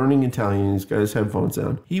is learning Italian, he's got his headphones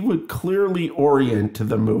on, he would clearly orient to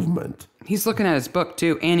the movement. He's looking at his book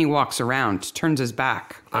too, and he walks around, turns his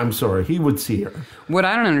back. I'm sorry, he would see her. What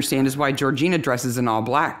I don't understand is why Georgina dresses in all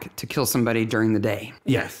black to kill somebody during the day.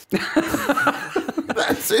 Yes.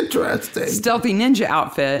 That's interesting. Stealthy ninja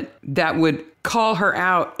outfit that would call her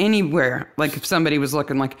out anywhere. Like if somebody was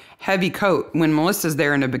looking like heavy coat. When Melissa's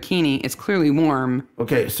there in a bikini, it's clearly warm.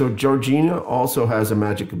 Okay, so Georgina also has a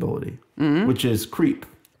magic ability, which is creep.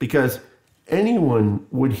 Because anyone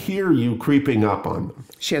would hear you creeping up on them.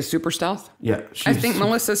 She has super stealth? Yeah. I think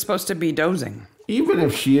Melissa's supposed to be dozing. Even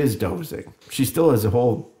if she is dozing, she still has a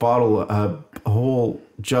whole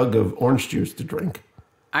jug of orange juice to drink.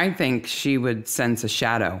 I think she would sense a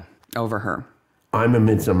shadow over her. I'm a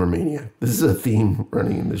Midsomer Maniac. This is a theme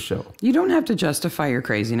running in this show. You don't have to justify your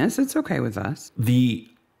craziness. It's okay with us. The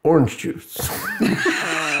orange juice.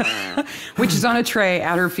 Which is on a tray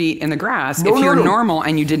at her feet in the grass. If you're normal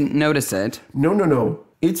and you didn't notice it. No.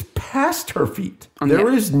 It's past her feet. There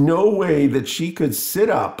is no way that she could sit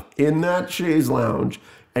up in that chaise lounge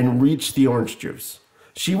and reach the orange juice.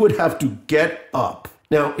 she would have to get up.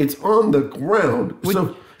 Now, it's on the ground.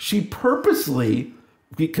 So she purposely,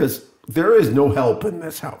 because there is no help in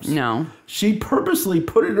this house. No. She purposely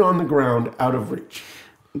put it on the ground out of reach.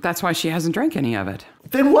 That's why she hasn't drank any of it.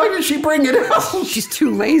 Then why did she bring it out? She's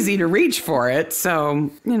too lazy to reach for it, so,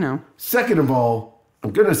 Second of all,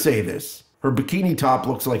 I'm going to say this. Her bikini top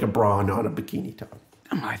looks like a bra, not a bikini top.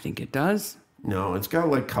 Oh, I think it does. No, it's got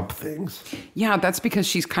like cup things. Yeah, that's because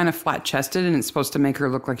she's kind of flat-chested and it's supposed to make her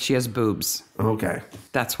look like she has boobs. Okay.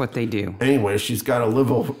 That's what they do. Anyway, she's got a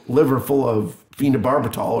liver full of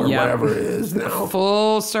phenobarbital or whatever it is now.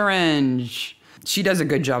 Full syringe. She does a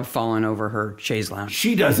good job falling over her chaise lounge.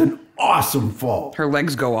 She does an awesome fall. Her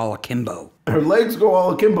legs go all akimbo. Her legs go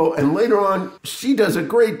all akimbo, and later on, she does a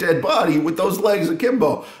great dead body with those legs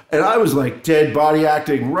akimbo. And I was like, dead body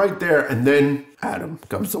acting right there. And then Adam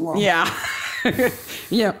comes along. Yeah.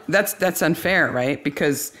 Yeah, that's unfair, right?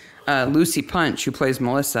 Because Lucy Punch, who plays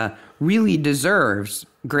Melissa, really deserves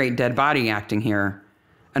great dead body acting here.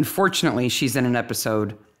 Unfortunately, she's in an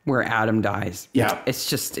episode where Adam dies. Yeah.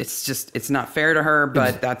 It's not fair to her,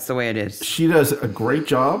 but that's the way it is. She does a great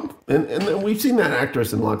job. And we've seen that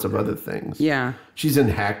actress in lots of other things. Yeah. She's in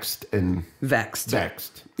Hexed and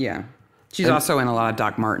Vexed. Yeah. She's also in a lot of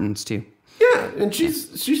Doc Martens, too. Yeah, and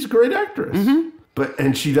she's a great actress. Mm-hmm.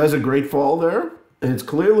 And she does a great fall there, and it's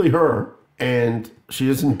clearly her, and she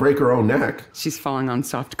doesn't break her own neck. She's falling on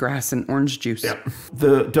soft grass and orange juice. Yep.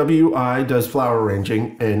 The WI does flower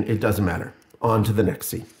arranging, and it doesn't matter. On to the next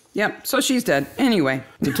scene. Yep, so she's dead. Anyway.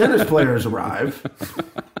 The tennis players arrive.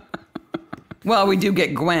 Well, we do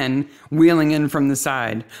get Gwen wheeling in from the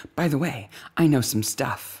side. By the way, I know some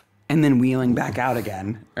stuff. And then wheeling back out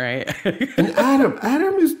again, right? And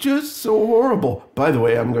Adam is just so horrible. By the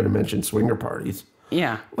way, I'm going to mention swinger parties.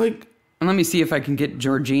 Yeah. Like, and let me see if I can get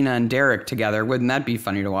Georgina and Derek together. Wouldn't that be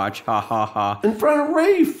funny to watch? Ha, ha, ha. In front of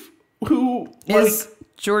Rafe, who is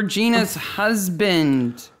Georgina's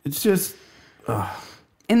husband. It's just...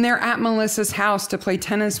 And they're at Melissa's house to play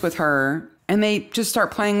tennis with her. And they just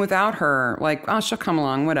start playing without her. Like, oh, she'll come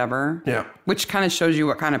along, whatever. Yeah. Which kind of shows you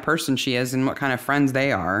what kind of person she is and what kind of friends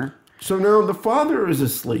they are. So now the father is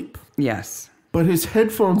asleep. Yes. But his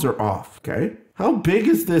headphones are off, okay? How big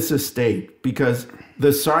is this estate? Because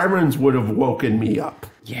the sirens would have woken me up.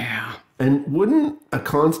 Yeah. And wouldn't a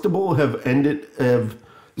constable have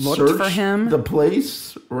looked searched for him? The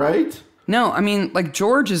place, right? No, I mean, like,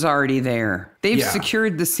 George is already there. They've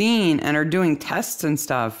secured the scene and are doing tests and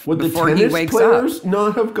stuff before he wakes up. Would the tennis players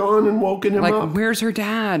not have gone and woken him up? Like, where's her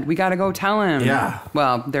dad? We got to go tell him. Yeah.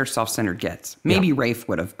 Well, they're self-centered gits. Maybe Rafe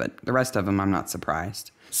would have, but the rest of them, I'm not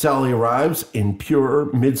surprised. Sally arrives in pure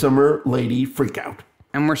Midsomer lady freakout.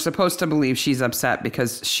 And we're supposed to believe she's upset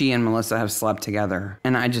because she and Melissa have slept together.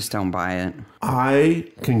 And I just don't buy it. I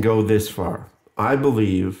can go this far. I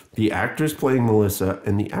believe the actress playing Melissa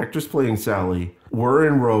and the actress playing Sally were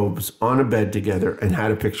in robes on a bed together and had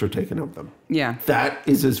a picture taken of them. Yeah. That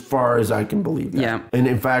is as far as I can believe that. Yeah. And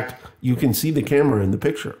in fact, you can see the camera in the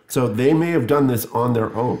picture. So they may have done this on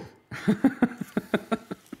their own.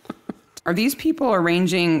 Are these people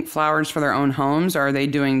arranging flowers for their own homes, or are they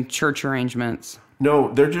doing church arrangements?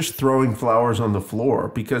 No, they're just throwing flowers on the floor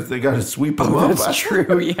because they got to sweep them up. That's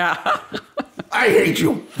true, yeah. I hate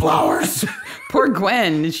you, flowers. Poor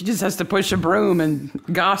Gwen, she just has to push a broom and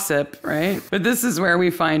gossip, right? But this is where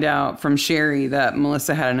we find out from Sherry that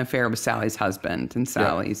Melissa had an affair with Sally's husband, and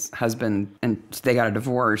Sally's husband, and they got a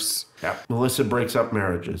divorce. Yeah. Melissa breaks up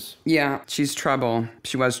marriages. Yeah, she's trouble.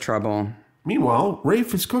 She was trouble. Meanwhile,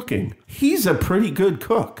 Rafe is cooking. He's a pretty good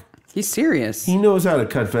cook. He's serious. He knows how to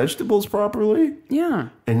cut vegetables properly. Yeah.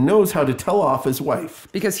 And knows how to tell off his wife.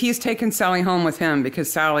 Because he's taken Sally home with him because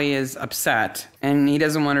Sally is upset and he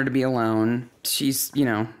doesn't want her to be alone. She's,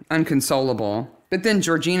 unconsolable. But then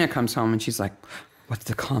Georgina comes home and she's like, what's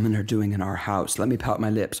the commoner doing in our house? Let me pout my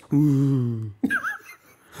lips. Ooh.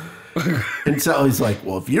 And Sally's like,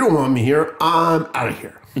 well, if you don't want me here, I'm out of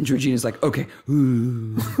here. And Georgina's like, okay.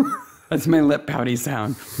 Ooh. That's my lip pouty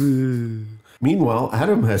sound. Ooh. Meanwhile,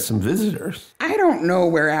 Adam has some visitors. I don't know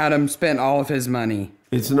where Adam spent all of his money.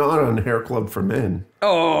 It's not on Hair Club for Men.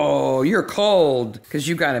 Oh, you're cold. Because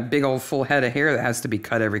you got a big old full head of hair that has to be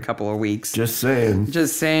cut every couple of weeks. Just saying.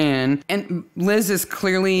 Just saying. And Liz is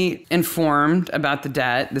clearly informed about the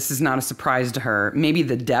debt. This is not a surprise to her. Maybe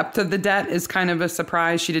the depth of the debt is kind of a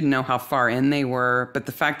surprise. She didn't know how far in they were. But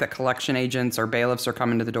the fact that collection agents or bailiffs are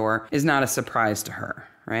coming to the door is not a surprise to her.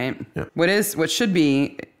 Right? Yeah. What should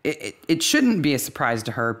be, it shouldn't be a surprise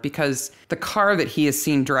to her because the car that he has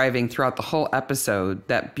seen driving throughout the whole episode,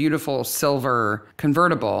 that beautiful silver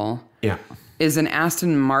convertible, is an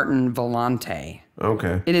Aston Martin Volante.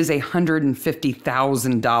 Okay. It is a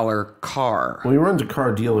 $150,000 car. Well, he runs a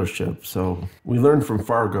car dealership, so we learned from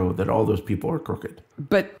Fargo that all those people are crooked.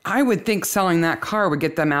 But I would think selling that car would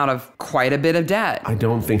get them out of quite a bit of debt. I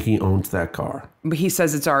don't think he owns that car. But he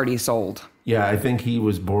says it's already sold. Yeah, I think he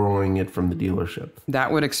was borrowing it from the dealership.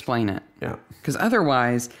 That would explain it. Yeah. Because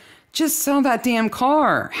otherwise, just sell that damn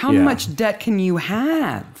car. How much debt can you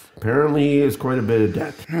have? Apparently, he has quite a bit of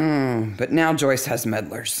debt. But now Joyce has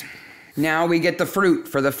meddlers. Now we get the fruit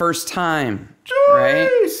for the first time.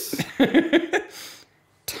 Joyce! Right?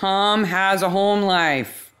 Tom has a home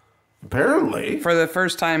life. Apparently. For the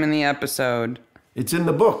first time in the episode. It's in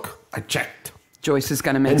the book. I checked. Joyce is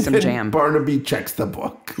going to make some jam. Barnaby checks the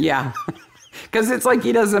book. Yeah. Because it's like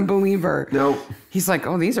he doesn't believe her. No. He's like,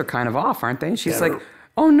 oh, these are kind of off, aren't they? She's like,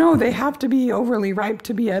 oh, no, they have to be overly ripe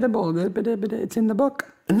to be edible. But it's in the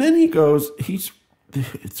book. And then he goes,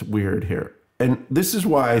 it's weird here. And this is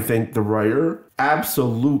why I think the writer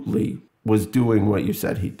absolutely was doing what you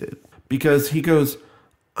said he did. Because he goes,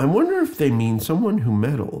 I wonder if they mean someone who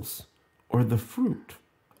meddles or the fruit.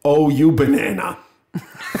 Oh, you banana.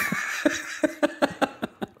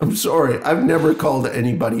 I'm sorry. I've never called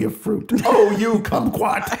anybody a fruit. Oh, you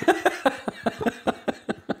kumquat.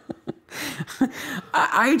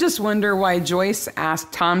 I just wonder why Joyce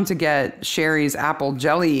asked Tom to get Sherry's apple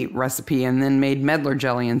jelly recipe and then made Medlar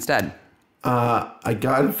jelly instead. I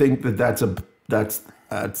gotta think that's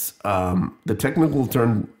the technical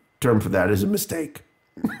term for that is a mistake.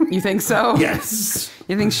 You think so? Yes.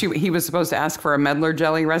 You think he was supposed to ask for a Medlar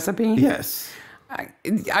jelly recipe? Yes.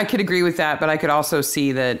 I could agree with that, but I could also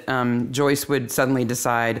see that Joyce would suddenly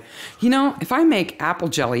decide, if I make apple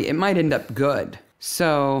jelly, it might end up good.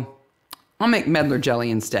 So I'll make Medlar jelly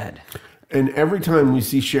instead. And every time we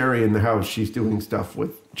see Sherry in the house, she's doing stuff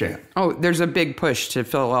with jam. Oh, there's a big push to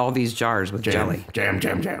fill all these jars with jelly. Jam.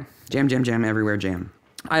 Jam, everywhere jam.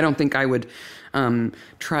 I don't think I would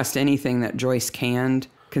trust anything that Joyce canned,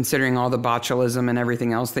 considering all the botulism and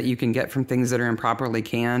everything else that you can get from things that are improperly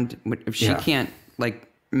canned. If she can't,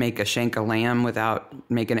 make a shank of lamb without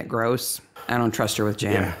making it gross, I don't trust her with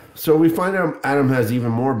jam. Yeah. So we find out Adam has even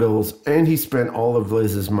more bills, and he spent all of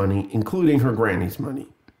Liz's money, including her granny's money.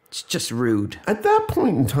 It's just rude. At that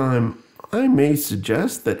point in time, I may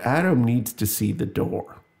suggest that Adam needs to see the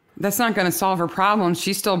door. That's not going to solve her problems.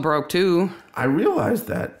 She's still broke too. I realize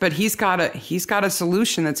that. But he's got a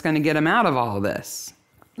solution that's going to get him out of all of this.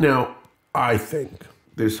 Now, I think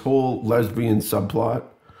this whole lesbian subplot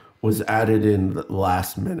was added in the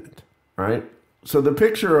last minute, right? So the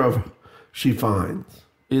picture of she finds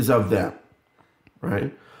is of them,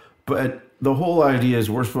 right? But the whole idea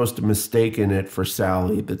is we're supposed to mistaken it for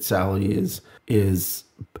Sally, that Sally is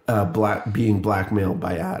being blackmailed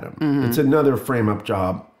by Adam. Mm-hmm. It's another frame-up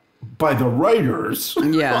job by the writers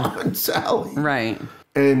on Sally. Right.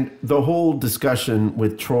 And the whole discussion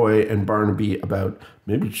with Troy and Barnaby about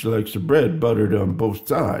maybe she likes her bread buttered on both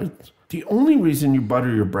sides. The only reason you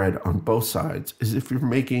butter your bread on both sides is if you're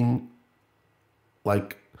making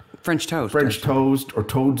French toast or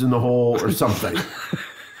toads in the hole or something.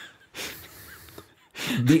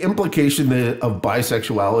 The implication of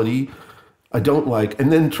bisexuality, I don't like.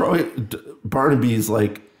 And then Barnaby is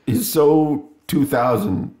so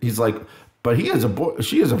 2000. He's like, but she has a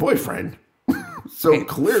boyfriend. So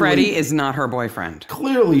clearly, Freddie is not her boyfriend.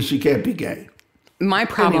 Clearly, she can't be gay. My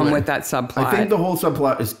problem with that subplot, I think the whole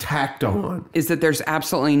subplot is tacked on, is that there's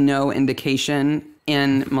absolutely no indication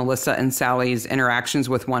in Melissa and Sally's interactions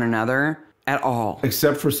with one another at all.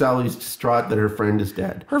 Except for Sally's distraught that her friend is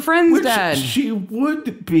dead. Her friend's dead. She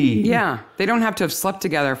would be. Yeah. They don't have to have slept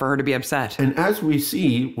together for her to be upset. And as we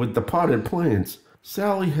see with the potted plants,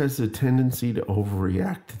 Sally has a tendency to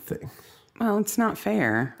overreact to things. Well, it's not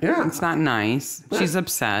fair. Yeah. It's not nice. Yeah. She's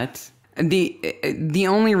upset. The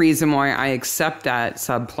only reason why I accept that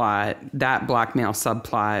subplot, that blackmail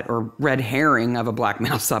subplot, or red herring of a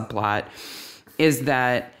blackmail subplot, is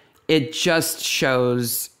that it just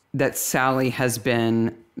shows that Sally has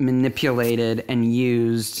been manipulated and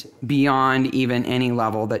used beyond even any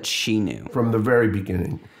level that she knew. From the very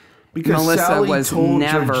beginning. Because Melissa Sally was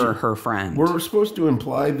never her friend. We're supposed to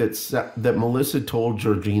imply that Melissa told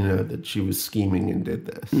Georgina that she was scheming and did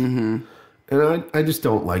this. Mm-hmm. And I just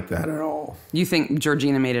don't like that at all. You think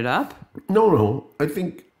Georgina made it up? No. I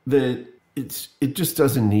think that it just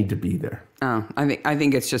doesn't need to be there. Oh, I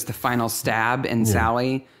think it's just the final stab in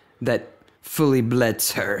Sally that fully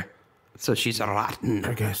blits her. So she's rotten.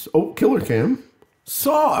 I guess. Oh, killer cam.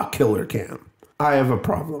 Saw a killer cam. I have a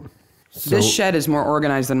problem. So, this shed is more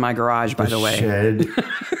organized than my garage, by the way. Shed.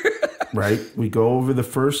 Right. We go over the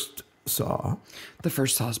first saw. The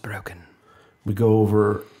first saw's broken. We go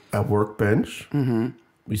over a workbench. Mm-hmm.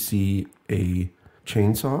 We see a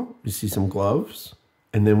chainsaw. We see some gloves.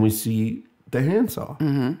 And then we see the handsaw.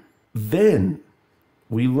 Mm-hmm. Then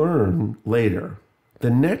we learn later, the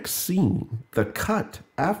next scene, the cut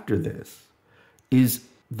after this, is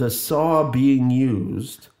the saw being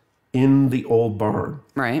used in the old barn.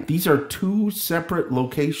 Right. These are two separate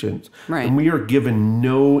locations. Right. And we are given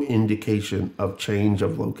no indication of change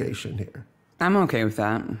of location here. I'm okay with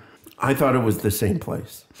that. I thought it was the same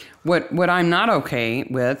place. What I'm not okay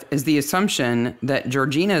with is the assumption that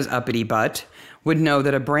Georgina's uppity butt would know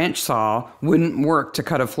that a branch saw wouldn't work to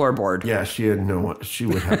cut a floorboard. Yeah, she would have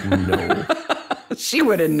no She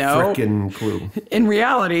wouldn't know. frickin' clue. In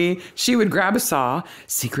reality, she would grab a saw,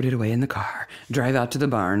 secret it away in the car, drive out to the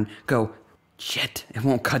barn, go, shit, it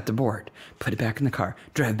won't cut the board. Put it back in the car,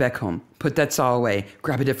 drive back home, put that saw away,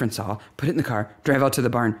 grab a different saw, put it in the car, drive out to the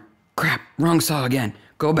barn. Crap, wrong saw again.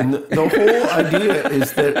 Go back. And the whole idea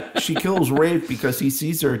is that she kills Rafe because he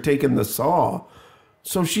sees her taking the saw.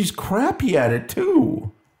 So she's crappy at it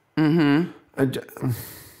too. Mm-hmm.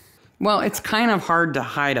 Well, it's kind of hard to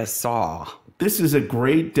hide a saw. This is a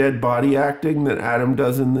great dead body acting that Adam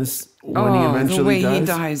does in this when he eventually the way dies. he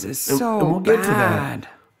dies is so and we'll get bad. to that.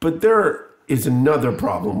 But there is another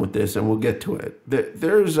problem with this, and we'll get to it.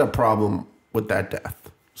 There's a problem with that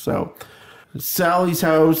death. So Sally's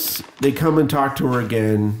house, they come and talk to her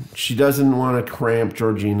again. She doesn't want to cramp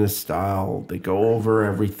Georgina's style. They go over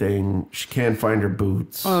everything. She can't find her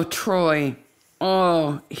boots. Oh, Troy.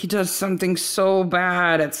 Oh, he does something so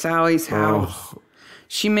bad at Sally's house. Oh.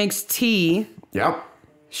 She makes tea. Yep.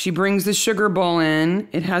 She brings the sugar bowl in.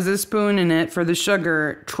 It has a spoon in it for the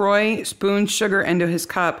sugar. Troy spoons sugar into his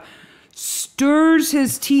cup, stirs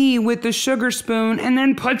his tea with the sugar spoon, and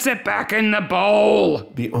then puts it back in the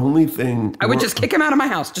bowl. The only thing... I would just kick him out of my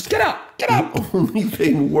house. Just get out. Get out. The only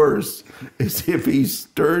thing worse is if he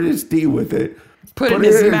stirred his tea with it, Put it in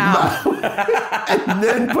his mouth. and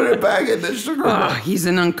then put it back in the sugar bowl. Oh, he's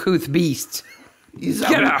an uncouth beast. Get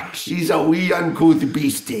out. He's a wee uncouth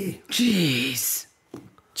beastie. Jeez.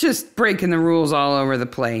 Just breaking the rules all over the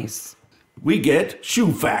place. We get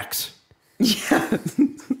shoe facts. Yeah.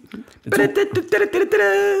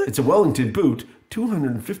 It's a Wellington boot,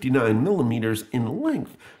 259 millimeters in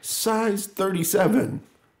length, size 37.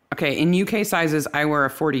 Okay, in UK sizes, I wear a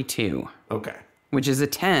 42, Okay. which is a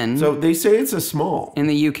 10 So they say it's a small. in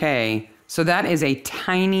the UK. So that is a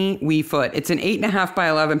tiny wee foot. It's an 8.5 by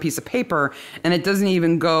 11 piece of paper, and it doesn't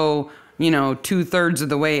even go, 2/3 of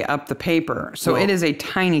the way up the paper. So Well, it is a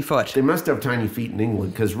tiny foot. They must have tiny feet in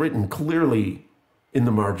England because written clearly in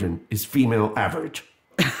the margin is female average.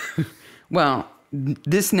 Well,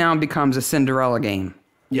 this now becomes a Cinderella game.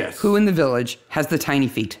 Yes. Who in the village has the tiny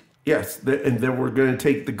feet? Yes. And then we're going to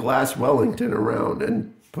take the glass Wellington around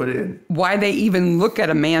and put in. Why they even look at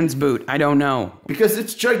a man's boot, I don't know. Because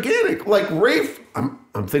it's gigantic. Like Rafe, I'm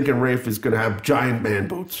thinking Rafe is going to have giant man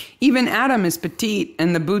boots. Even Adam is petite,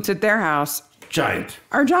 and the boots at their house Giant.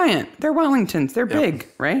 are giant. They're Wellingtons. They're big,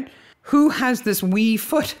 right? Who has this wee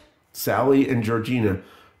foot? Sally and Georgina,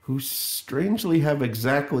 who strangely have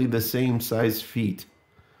exactly the same size feet.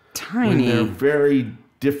 When they're Tiny, very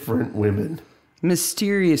different women.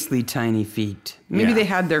 mysteriously tiny feet. Maybe Yeah. they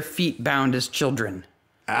had their feet bound as children.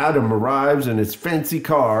 Adam arrives in his fancy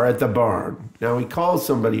car at the barn. Now he calls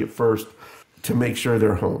somebody at first to make sure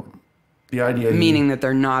they're home. The idea Meaning that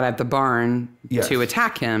they're not at the barn Yes, to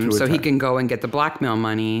attack him, to so he attack. can go and get the blackmail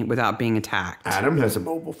money without being attacked. Adam has a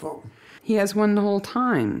mobile phone. He has one the whole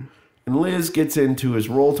time. And Liz gets into his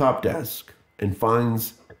roll-top desk and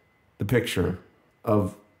finds the picture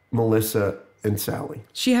of Melissa and Sally.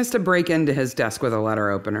 She has to break into his desk with a letter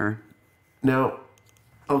opener. Now,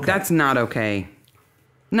 okay. That's not okay.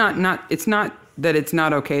 It's not that it's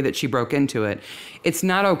not okay that she broke into it. It's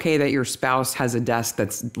not okay that your spouse has a desk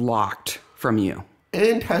that's locked from you.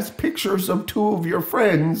 And has pictures of two of your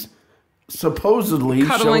friends supposedly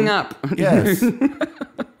Cuddling up. Yes.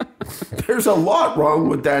 There's a lot wrong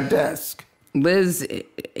with that desk. Liz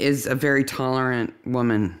is a very tolerant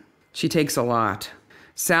woman. She takes a lot.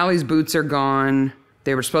 Sally's boots are gone.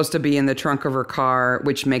 They were supposed to be in the trunk of her car,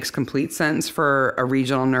 which makes complete sense for a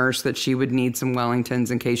regional nurse that she would need some Wellingtons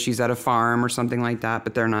in case she's at a farm or something like that,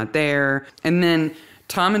 but they're not there. And then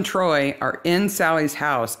Tom and Troy are in Sally's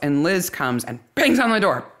house, and Liz comes and bangs on the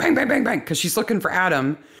door. Bang, bang, bang, bang, because she's looking for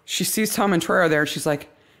Adam. She sees Tom and Troy are there. She's like,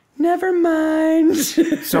 never mind.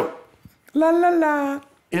 So, La, la, la.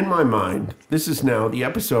 in my mind, this is now the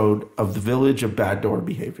episode of The Village of Bad Door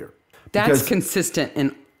Behavior. That's Because consistent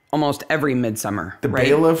in almost every Midsummer. The right?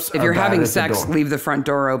 bailiffs If are you're bad having at the sex, door. leave the front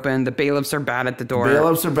door open. The bailiffs are bad at the door.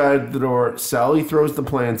 bailiffs are bad at the door. Sally throws the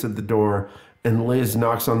plants at the door. and Liz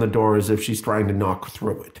knocks on the door as if she's trying to knock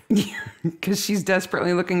through it. Because she's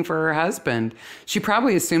desperately looking for her husband. She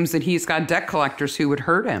probably assumes that he's got debt collectors who would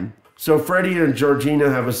hurt him. So Freddie and Georgina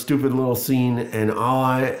have a stupid little scene, and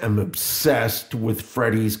I am obsessed with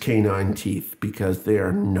Freddie's canine teeth because they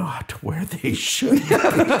are not where they should be.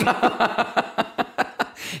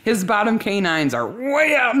 His bottom canines are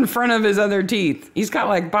way out in front of his other teeth. He's got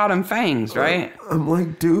like bottom fangs, right? I'm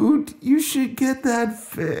like, dude, you should get that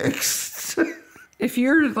fixed. If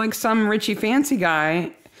you're like some richy fancy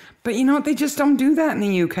guy, but you know what? They just don't do that in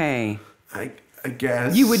the UK. I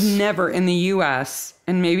guess. You would never in the US,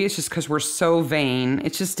 and maybe it's just because we're so vain,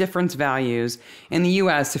 it's just different values. In the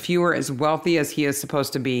US, if you were as wealthy as he is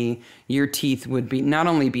supposed to be, your teeth would be not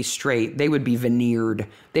only be straight, they would be veneered.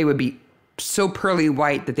 They would be so pearly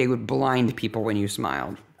white that they would blind people when you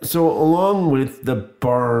smiled. So along with the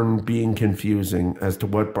barn being confusing as to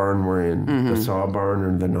what barn we're in, the saw barn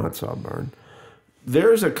or the not saw barn,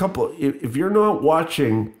 there's a couple, if you're not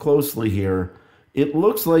watching closely here, it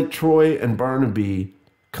looks like Troy and Barnaby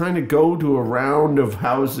kind of go to a round of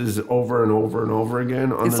houses over and over and over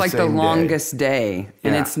again on the same day. It's like the longest day,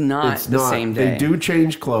 and it's not the same day. They do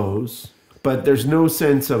change clothes, but there's no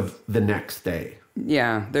sense of the next day.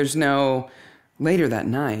 Yeah, there's no later that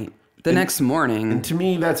night, the next morning. And to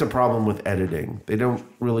me, that's a problem with editing. They don't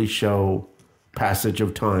really show passage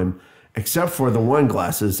of time, except for the wine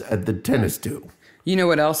glasses at the tennis do. You know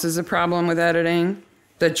what else is a problem with editing?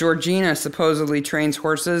 That Georgina supposedly trains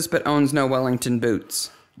horses but owns no Wellington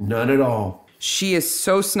boots. None at all. She is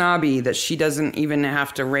so snobby that she doesn't even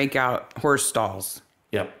have to rake out horse stalls.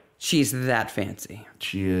 Yep. She's that fancy.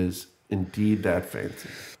 She is indeed that fancy.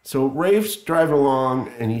 So Rafe's driving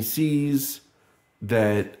along and he sees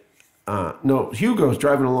that, Hugo's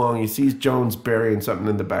driving along. He sees Joan's burying something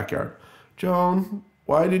in the backyard. Joan,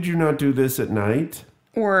 why did you not do this at night?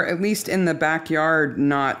 Or at least in the backyard,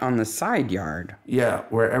 not on the side yard. Yeah,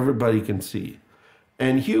 where everybody can see.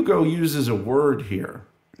 And Hugo uses a word here.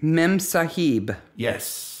 Mem Sahib.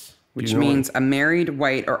 Yes. Which means a married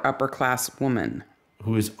white or upper class woman.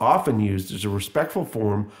 Who is often used as a respectful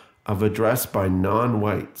form of address by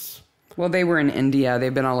non-whites. Well, they were in India.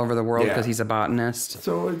 They've been all over the world because he's a botanist.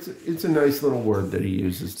 So it's a nice little word that he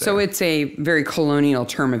uses there. So it's a very colonial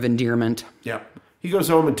term of endearment. Yeah. He goes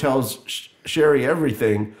home and tells Sherry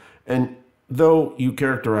everything. And though you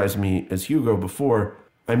characterized me as Hugo before,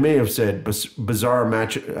 I may have said bizarre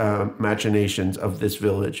machinations of this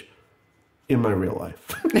village in my real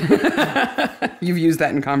life. You've used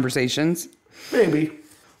that in conversations? Maybe.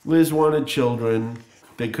 Liz wanted children.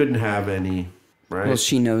 They couldn't have any, right? Well,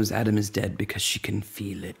 she knows Adam is dead because she can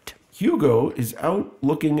feel it. Hugo is out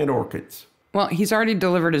looking at orchids. Well, he's already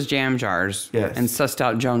delivered his jam jars and sussed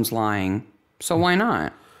out Joan's lying. So why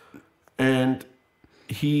not? And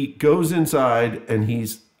he goes inside and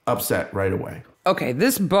he's upset right away. Okay,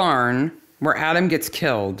 this barn where Adam gets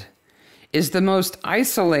killed is the most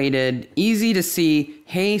isolated, easy to see,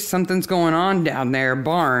 hey, something's going on down there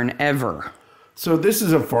barn ever. So this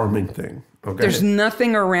is a farming thing. Okay. There's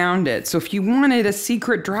nothing around it. So if you wanted a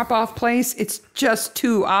secret drop-off place, it's just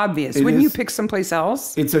too obvious. Wouldn't you pick someplace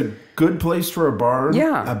else? It's a good place for a barn.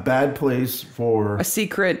 Yeah. A bad place for a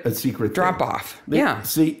secret drop-off. Yeah.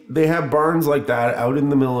 See, they have barns like that out in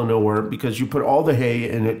the middle of nowhere because you put all the hay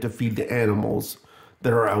in it to feed the animals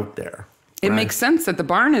that are out there. It makes sense that the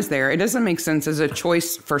barn is there. It doesn't make sense as a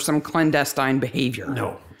choice for some clandestine behavior.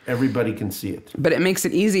 No, everybody can see it. But it makes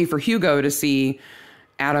it easy for Hugo to see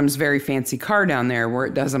Adam's very fancy car down there where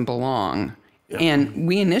it doesn't belong. Yeah. And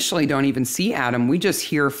we initially don't even see Adam. We just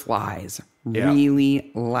hear flies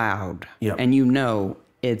really loud. Yeah. And you know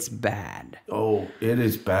it's bad. Oh, it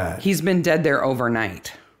is bad. He's been dead there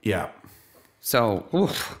overnight. Yeah. So,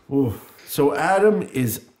 oof. So Adam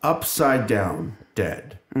is upside down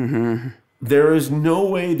dead. Mm-hmm. There is no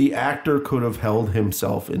way the actor could have held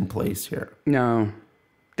himself in place here. No.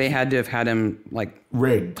 They had to have had him, like,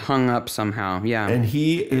 rigged. Hung up somehow, yeah. And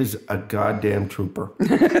he is a goddamn trooper.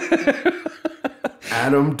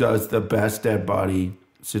 Adam does the best dead body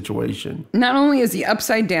situation. Not only is he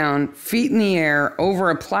upside down, feet in the air, over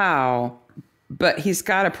a plow, but he's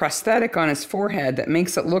got a prosthetic on his forehead that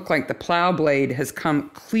makes it look like the plow blade has come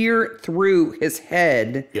clear through his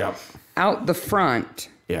head, out the front,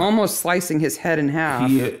 almost slicing his head in half.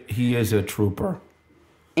 He is a trooper.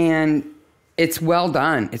 And it's well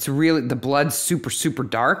done. It's really, the blood's super, super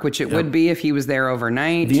dark, which it would be if he was there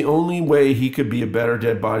overnight. The only way he could be a better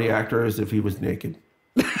dead body actor is if he was naked.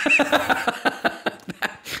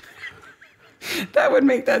 That would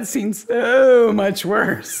make that scene so much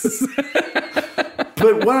worse.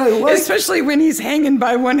 But what I like... Especially when he's hanging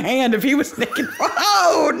by one hand. If he was naked...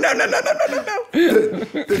 Oh,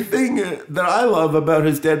 The thing that I love about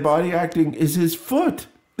his dead body acting is his foot.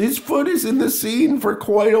 His foot is in the scene for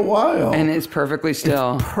quite a while. And it's perfectly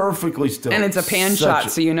still. Perfectly still. And it's a pan shot,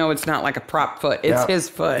 so you know it's not like a prop foot. It's his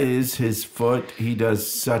foot. It is his foot. He does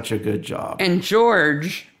such a good job. And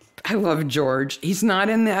George, I love George. He's not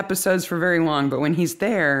in the episodes for very long, but when he's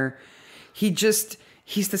there, he's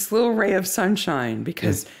this little ray of sunshine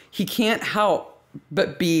because he can't help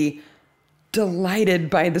but be delighted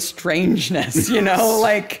by the strangeness, you know?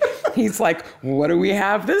 Like, he's like, what do we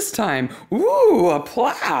have this time? Ooh, a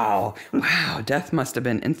plow. Wow, death must have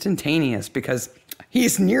been instantaneous because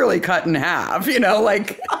he's nearly cut in half, you know?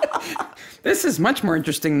 Like, this is much more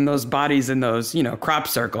interesting than those bodies in those, you know, crop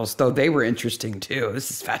circles, though they were interesting too.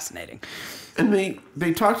 This is fascinating. And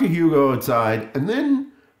they talk to Hugo outside, and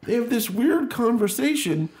then they have this weird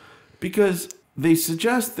conversation because they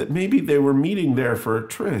suggest that maybe they were meeting there for a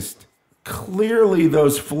tryst. Clearly,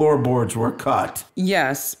 those floorboards were cut.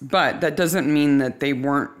 Yes, but that doesn't mean that they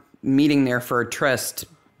weren't meeting there for a tryst,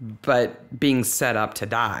 but being set up to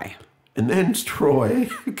die. And then Troy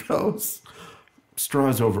goes,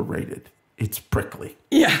 straw's overrated. It's prickly.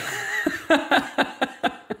 Yeah.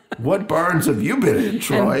 What barns have you been in,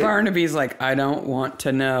 Troy? And Barnaby's like, I don't want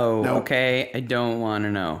to know, Nope. okay? I don't want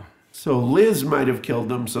to know. So Liz might have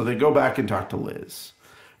killed him, so they go back and talk to Liz.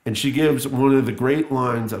 And she gives one of the great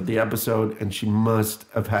lines of the episode, and she must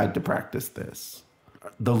have had to practice this.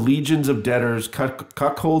 The legions of debtors,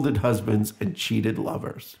 cuckolded husbands, and cheated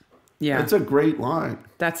lovers. Yeah. That's a great line.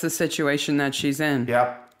 That's the situation that she's in.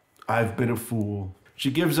 Yep. I've been a fool. She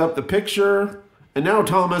gives up the picture, and now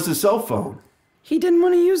Tom has a cell phone. He didn't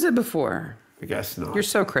want to use it before. I guess not. You're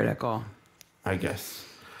so critical. I guess.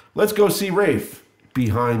 Let's go see Rafe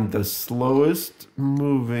behind the slowest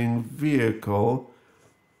moving vehicle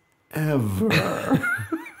ever.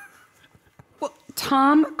 Well,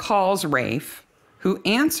 Tom calls Rafe, who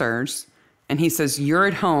answers, and he says, you're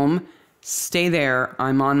at home. Stay there.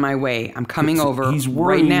 I'm on my way. I'm coming over He's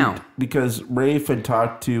worried right now. because Rafe had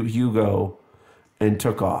talked to Hugo and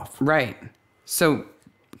took off. Right. So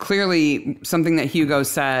clearly something that Hugo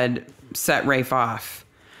said set Rafe off.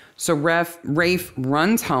 So Rafe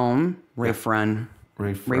runs home. Rafe run.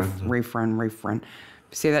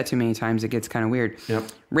 Say that too many times, it gets kind of weird. Yep.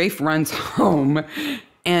 Rafe runs home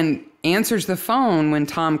and answers the phone when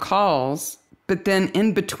Tom calls, but then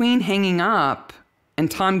in between hanging up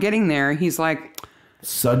and Tom getting there, he's like,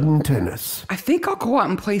 Sudden tennis. I think I'll go out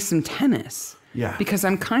and play some tennis. Yeah. Because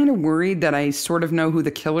I'm kind of worried that I sort of know who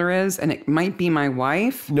the killer is, and it might be my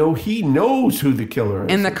wife. No, he knows who the killer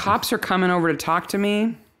is. And the cops are coming over to talk to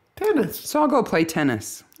me. Tennis. So I'll go play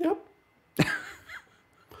tennis. Yep.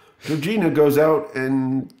 Georgina goes out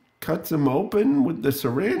and cuts him open with the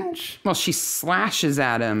syringe. Well, she slashes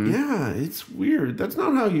at him. Yeah, it's weird. That's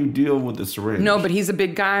not how you deal with the syringe. No, but he's a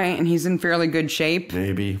big guy, and he's in fairly good shape.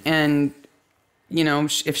 Maybe. And, you know,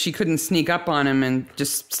 if she couldn't sneak up on him and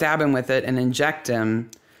just stab him with it and inject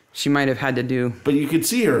him, she might have had to do... But you could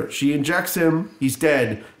see her. She injects him. He's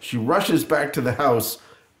dead. She rushes back to the house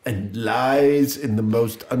and lies in the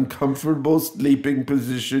most uncomfortable sleeping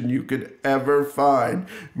position you could ever find.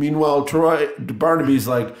 Meanwhile, Barnaby's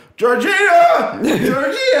like, Georgina!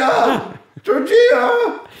 Georgina!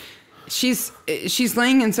 Georgina! She's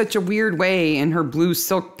laying in such a weird way in her blue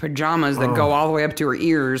silk pajamas that go all the way up to her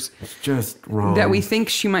ears. It's just wrong. That we think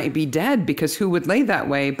she might be dead because who would lay that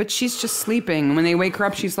way? But she's just sleeping. And when they wake her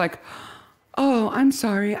up, she's like, oh, I'm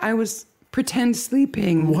sorry. I was pretend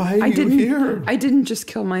sleeping. Why are you here? I didn't just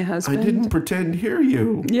kill my husband. I didn't pretend to hear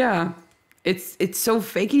you. Yeah. It's so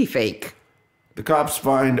fakey fake. The cops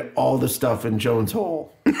find all the stuff in Joan's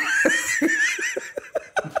hole.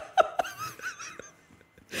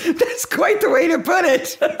 That's quite the way to put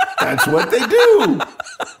it. That's what they do.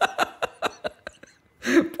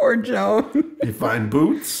 Poor Joan. They find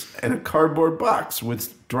boots and a cardboard box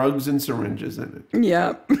with drugs and syringes in it.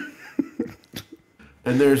 Yeah.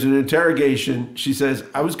 And there's an interrogation. She says,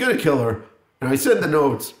 I was going to kill her, and I sent the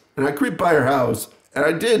notes, and I creeped by her house, and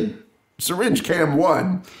I did syringe cam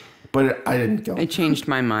 1, but I didn't kill her. I changed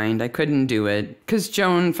my mind. I couldn't do it. Because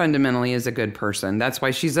Joan fundamentally is a good person. That's why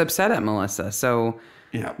she's upset at Melissa. So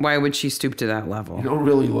Yeah. why would she stoop to that level? You don't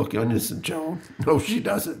really look innocent, Joan. No, she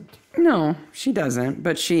doesn't. No, she doesn't,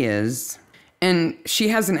 but she is. And she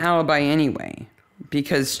has an alibi anyway,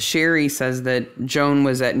 because Sherry says that Joan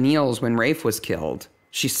was at Neil's when Rafe was killed.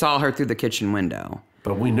 She saw her through the kitchen window.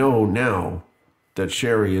 But we know now that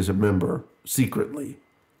Sherry is a member, secretly,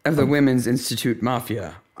 of the Women's Institute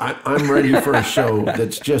Mafia. I'm ready for a show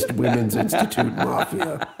that's just Women's Institute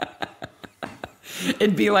Mafia.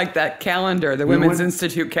 It'd be like that calendar, the Women's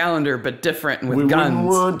Institute calendar, but different with guns. We wouldn't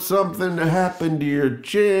want something to happen to your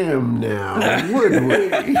jam now, would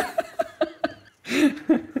we?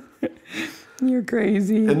 You're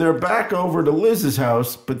crazy. And they're back over to Liz's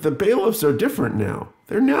house, but the bailiffs are different now.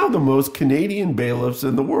 They're now the most Canadian bailiffs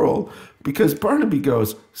in the world because Barnaby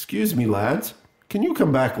goes, "Excuse me, lads, can you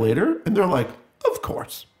come back later?" And they're like, "Of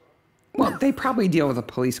course." Well, they probably deal with the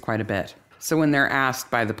police quite a bit. So when they're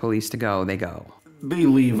asked by the police to go, they go. They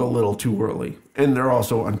leave a little too early, and they're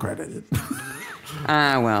also uncredited.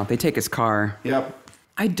 Well, they take his car. Yep.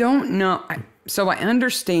 I don't know. So I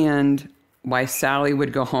understand why Sally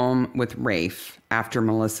would go home with Rafe after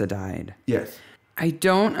Melissa died. Yes. I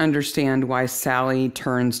don't understand why Sally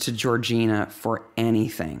turns to Georgina for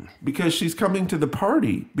anything. Because she's coming to the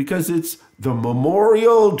party. Because it's the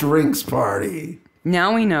memorial drinks party.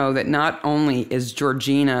 Now we know that not only is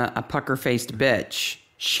Georgina a pucker-faced bitch,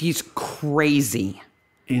 she's crazy.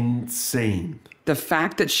 Insane. The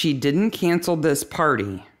fact that she didn't cancel this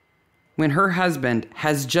party when her husband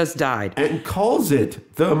has just died. And calls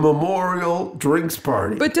it the memorial drinks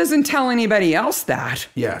party. But doesn't tell anybody else that.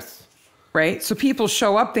 Yes. Right? So people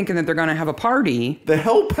show up thinking that they're going to have a party. The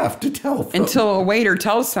help have to tell them. Until a waiter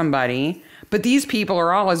tells somebody. But these people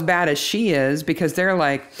are all as bad as she is because they're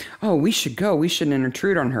like, oh, we should go. We shouldn't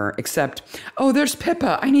intrude on her. Except, oh, there's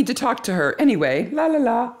Pippa. I need to talk to her. Anyway, la la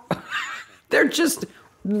la. They're just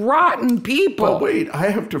rotten people. But wait,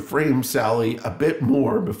 I have to frame Sally a bit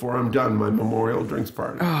more before I'm done my memorial drinks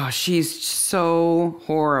party. Oh, she's so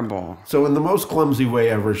horrible. So in the most clumsy way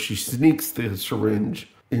ever, she sneaks the syringe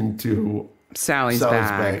into Sally's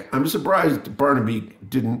bag. I'm surprised Barnaby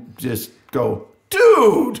didn't just go,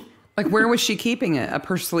 dude! Like, where was she keeping it? Up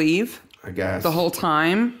her sleeve? I guess. The whole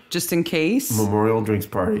time? Just in case? Memorial drinks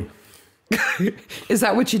party. Is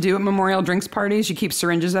that what you do at memorial drinks parties? You keep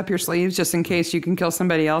syringes up your sleeves just in case you can kill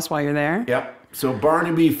somebody else while you're there? Yep. So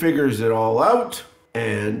Barnaby figures it all out,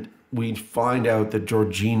 and we find out that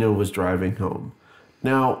Georgina was driving home.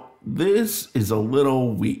 Now, this is a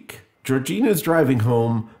little weak. Georgina's driving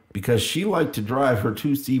home because she liked to drive her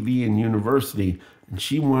 2CV in university, and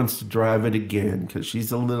she wants to drive it again because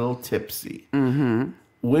she's a little tipsy. Mm-hmm.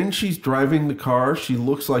 When she's driving the car, she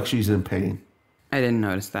looks like she's in pain. I didn't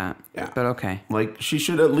notice that. Yeah. But okay. Like, she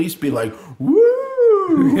should at least be like,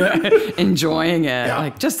 woo! Enjoying it. Yeah.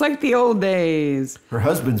 Like, just like the old days. Her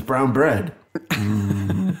husband's brown bread.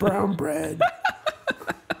 Brown bread.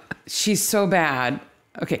 She's so bad.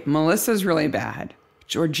 Okay, Melissa's really bad.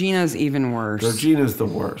 Georgina's even worse. Georgina's the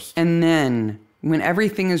worst. And then, when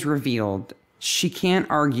everything is revealed, she can't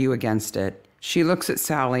argue against it. She looks at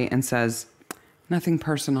Sally and says, nothing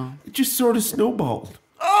personal. It just sort of snowballed.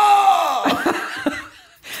 Oh!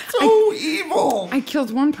 So evil. I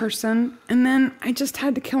killed one person, and then I just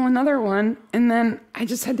had to kill another one, and then I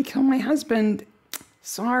just had to kill my husband.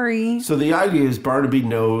 Sorry. So the idea is Barnaby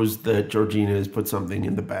knows that Georgina has put something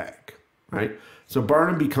in the bag, right? So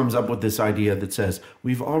Barnaby comes up with this idea that says,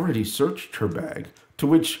 we've already searched her bag, to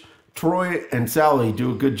which Troy and Sally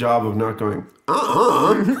do a good job of not going,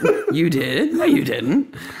 You did? No, you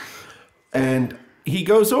didn't. And he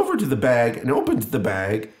goes over to the bag and opens the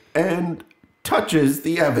bag and touches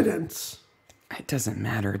the evidence. It doesn't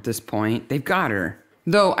matter at this point. They've got her.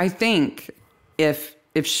 Though I think if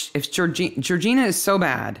Georgina is so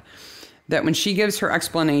bad that when she gives her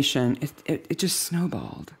explanation, it just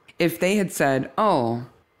snowballed. If they had said, oh,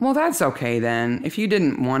 well, that's okay then. If you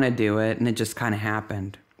didn't want to do it and it just kind of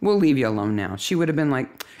happened, we'll leave you alone now. She would have been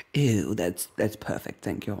like, ew, that's perfect.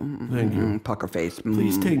 Thank you. Thank you. Pucker face.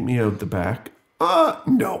 Please take me out the back.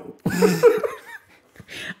 No.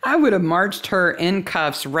 I would have marched her in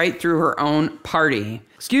cuffs right through her own party.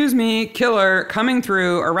 Excuse me, killer, coming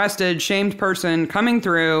through, arrested, shamed person, coming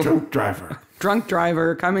through. Drunk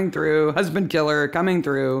driver, coming through, husband killer, coming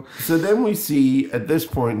through. So then we see, at this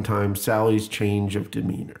point in time, Sally's change of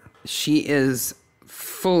demeanor. She is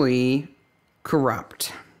fully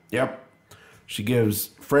corrupt. Yep. She gives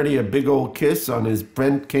Freddie a big old kiss on his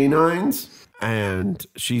bent canines, and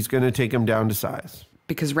she's going to take him down to size.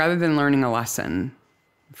 Because rather than learning a lesson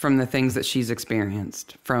from the things that she's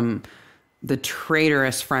experienced, from the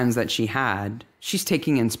traitorous friends that she had, she's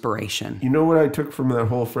taking inspiration. You know what I took from that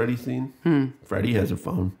whole Freddie scene? Freddie has a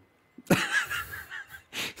phone.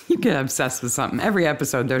 You get obsessed with something. Every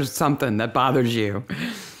episode, there's something that bothers you.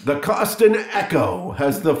 The Costin Echo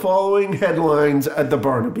has the following headlines at the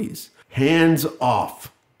Barnabys. Hands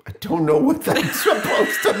off. I don't know what that's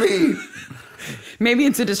supposed to mean. Maybe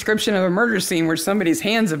it's a description of a murder scene where somebody's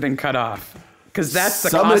hands have been cut off. Because that's the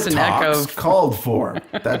Costin Echo called for.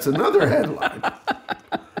 That's another headline.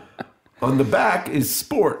 On the back is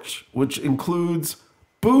Sporch, which includes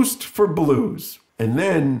Boost for Blues. And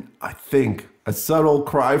then, I think, a subtle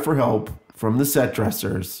cry for help from the set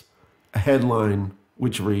dressers. A headline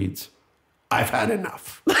which reads, I've had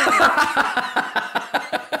enough.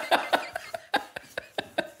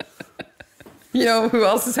 You know who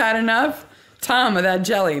else has had enough? Tom of that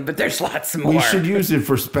jelly, but there's lots more. We should use it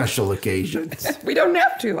for special occasions. We don't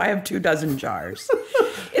have to. I have 24 jars.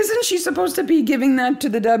 Isn't she supposed to be giving that to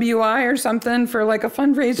the WI or something for like a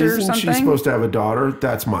fundraiser or something? Isn't she supposed to have a daughter?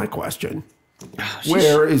 That's my question.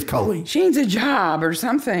 Where is Cully? She needs a job or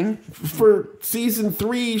something. For season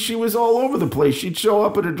 3, she was all over the place. She'd show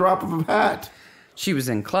up at a drop of a hat. She was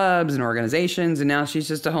in clubs and organizations, and now she's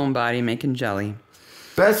just a homebody making jelly.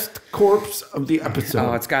 Best corpse of the episode.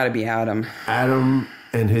 Oh, it's got to be Adam. Adam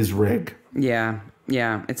and his rig. Yeah,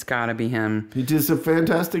 it's got to be him. He does a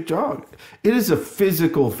fantastic job. It is a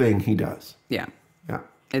physical thing he does. Yeah. Yeah.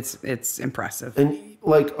 It's impressive. And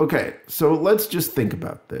like, okay, so let's just think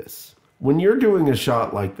about this. When you're doing a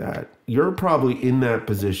shot like that, you're probably in that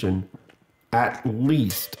position at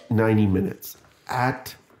least 90 minutes.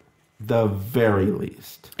 At the very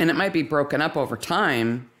least. And it might be broken up over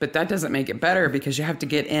time, but that doesn't make it better because you have to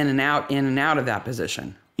get in and out of that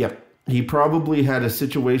position. Yep. He probably had a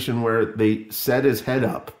situation where they set his head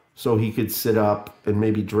up so he could sit up and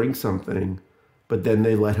maybe drink something, but then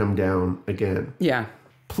they let him down again. Yeah.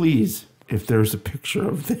 Please, if there's a picture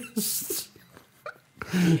of this.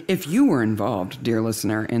 If you were involved, dear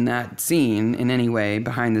listener, in that scene in any way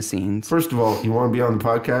behind the scenes. First of all, you want to be on the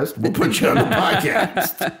podcast? We'll put you on the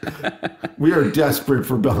podcast. We are desperate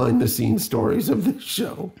for behind the scenes stories of this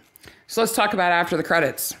show. So let's talk about after the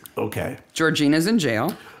credits. Okay. Georgina's in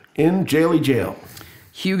jail. In jaily jail.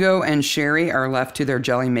 Hugo and Sherry are left to their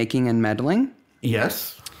jelly making and meddling.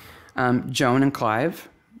 Yes. Joan and Clive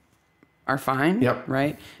are fine. Yep.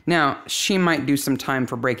 Right? Now, she might do some time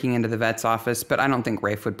for breaking into the vet's office, but I don't think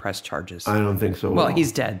Rafe would press charges. I don't think so. Well,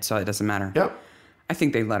 he's dead, so it doesn't matter. Yep. I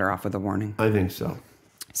think they'd let her off with a warning. I think so.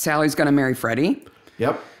 Sally's going to marry Freddie.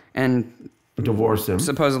 Yep. And divorce him.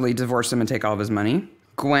 Supposedly divorce him and take all of his money.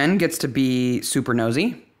 Gwen gets to be super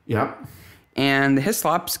nosy. Yep. And the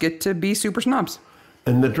Hislops get to be super snobs.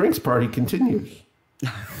 And the drinks party continues.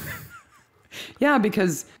 Yeah,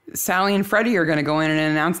 because Sally and Freddie are going to go in and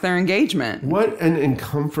announce their engagement. What an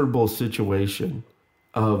uncomfortable situation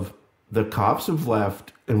of the cops have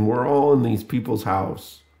left and we're all in these people's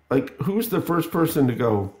house. Like, who's the first person to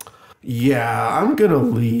go, yeah, I'm going to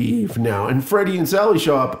leave now. And Freddie and Sally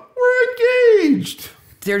show up. We're engaged.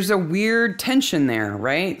 There's a weird tension there,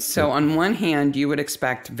 right? So on one hand, you would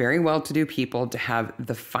expect very well-to-do people to have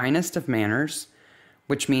the finest of manners,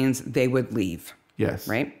 which means they would leave. Yes.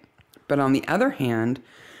 Right? But on the other hand,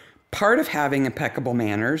 part of having impeccable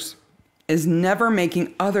manners is never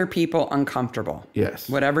making other people uncomfortable. Yes.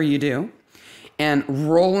 Whatever you do. And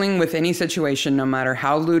rolling with any situation, no matter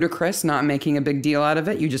how ludicrous, not making a big deal out of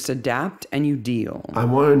it, you just adapt and you deal. I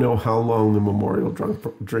want to know how long the memorial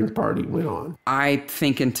drink party went on. I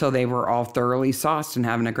think until they were all thoroughly sauced and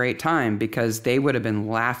having a great time, because they would have been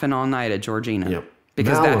laughing all night at Georgina. Yep.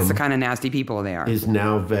 Because Malum that's the kind of nasty people they are. Is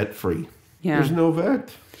now vet free. Yeah. There's no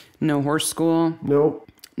vet. No horse school. Nope.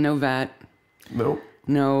 No vet. Nope.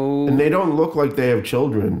 No. And they don't look like they have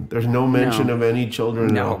children. There's no mention of any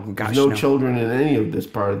children. No, There's no children in any of this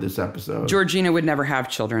part of this episode. Georgina would never have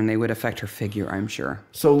children. They would affect her figure, I'm sure.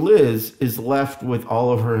 So Liz is left with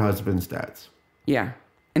all of her husband's dads. Yeah.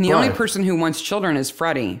 And the only person who wants children is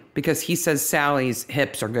Freddie, because he says Sally's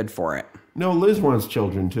hips are good for it. No, Liz wants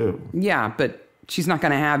children too. Yeah, but she's not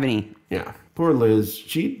going to have any. Yeah. Poor Liz.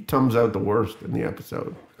 She comes out the worst in the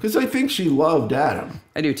episode. Because I think she loved Adam.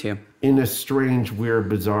 I do too. In a strange, weird,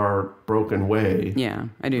 bizarre, broken way. Yeah,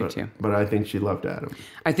 I do too. But I think she loved Adam.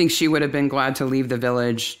 I think she would have been glad to leave the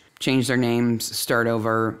village, change their names, start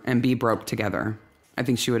over, and be broke together. I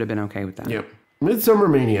think she would have been okay with that. Yep. Midsomer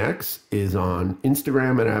Maniacs is on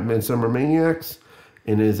Instagram at Midsomer Maniacs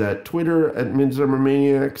and is at Twitter at Midsomer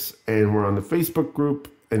Maniacs. And we're on the Facebook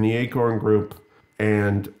group and the Acorn group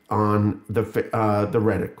and on the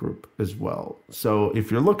Reddit group as well. So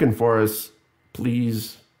if you're looking for us,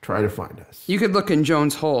 please try to find us. You could look in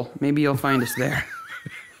Joan's hole. Maybe you'll find us there.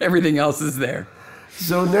 Everything else is there.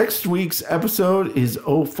 So next week's episode is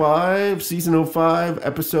 05, season 05,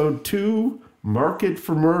 episode 2, Market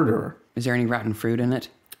for Murder. Is there any rotten fruit in it?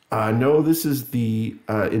 No, this is the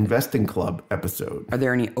Investing Club episode. Are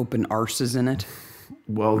there any open arses in it?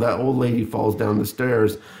 Well, that old lady falls down the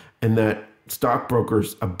stairs and that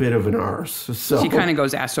stockbroker's a bit of an arse. So she kind of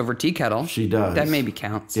goes ass over tea kettle. She does. That maybe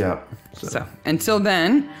counts. Yeah. So until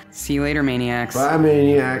then, see you later, maniacs. Bye,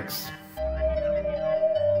 maniacs.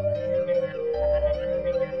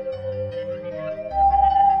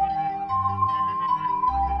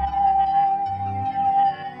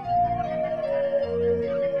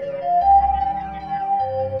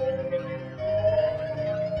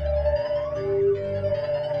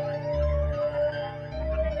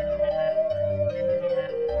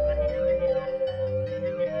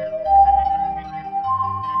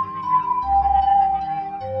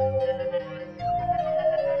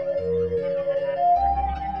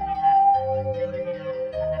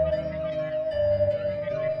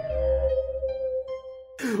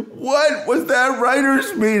 was that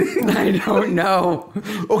writer's meeting? I don't know.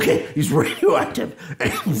 Okay, he's radioactive,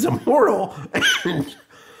 and he's immortal,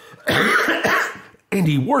 and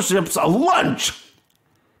he worships a lunch.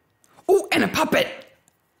 Oh, and a puppet.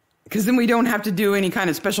 Because then we don't have to do any kind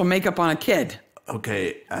of special makeup on a kid.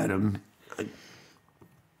 Okay, Adam,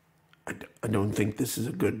 I don't think this is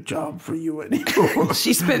a good job for you anymore.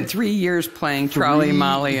 She spent 3 years playing Trolley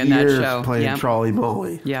Molly in that show. Playing Trolley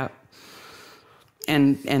Molly. Yeah.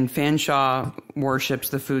 And Fanshawe worships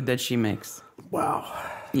the food that she makes. Wow.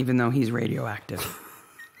 Even though he's radioactive.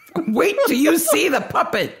 Wait till you see the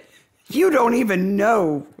puppet. You don't even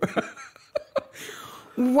know.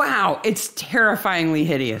 Wow, it's terrifyingly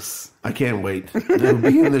hideous. I can't wait. It'll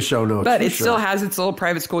be in the show notes. But it still has its little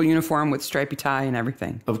private school uniform with stripy tie and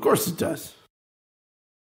everything. Of course it does.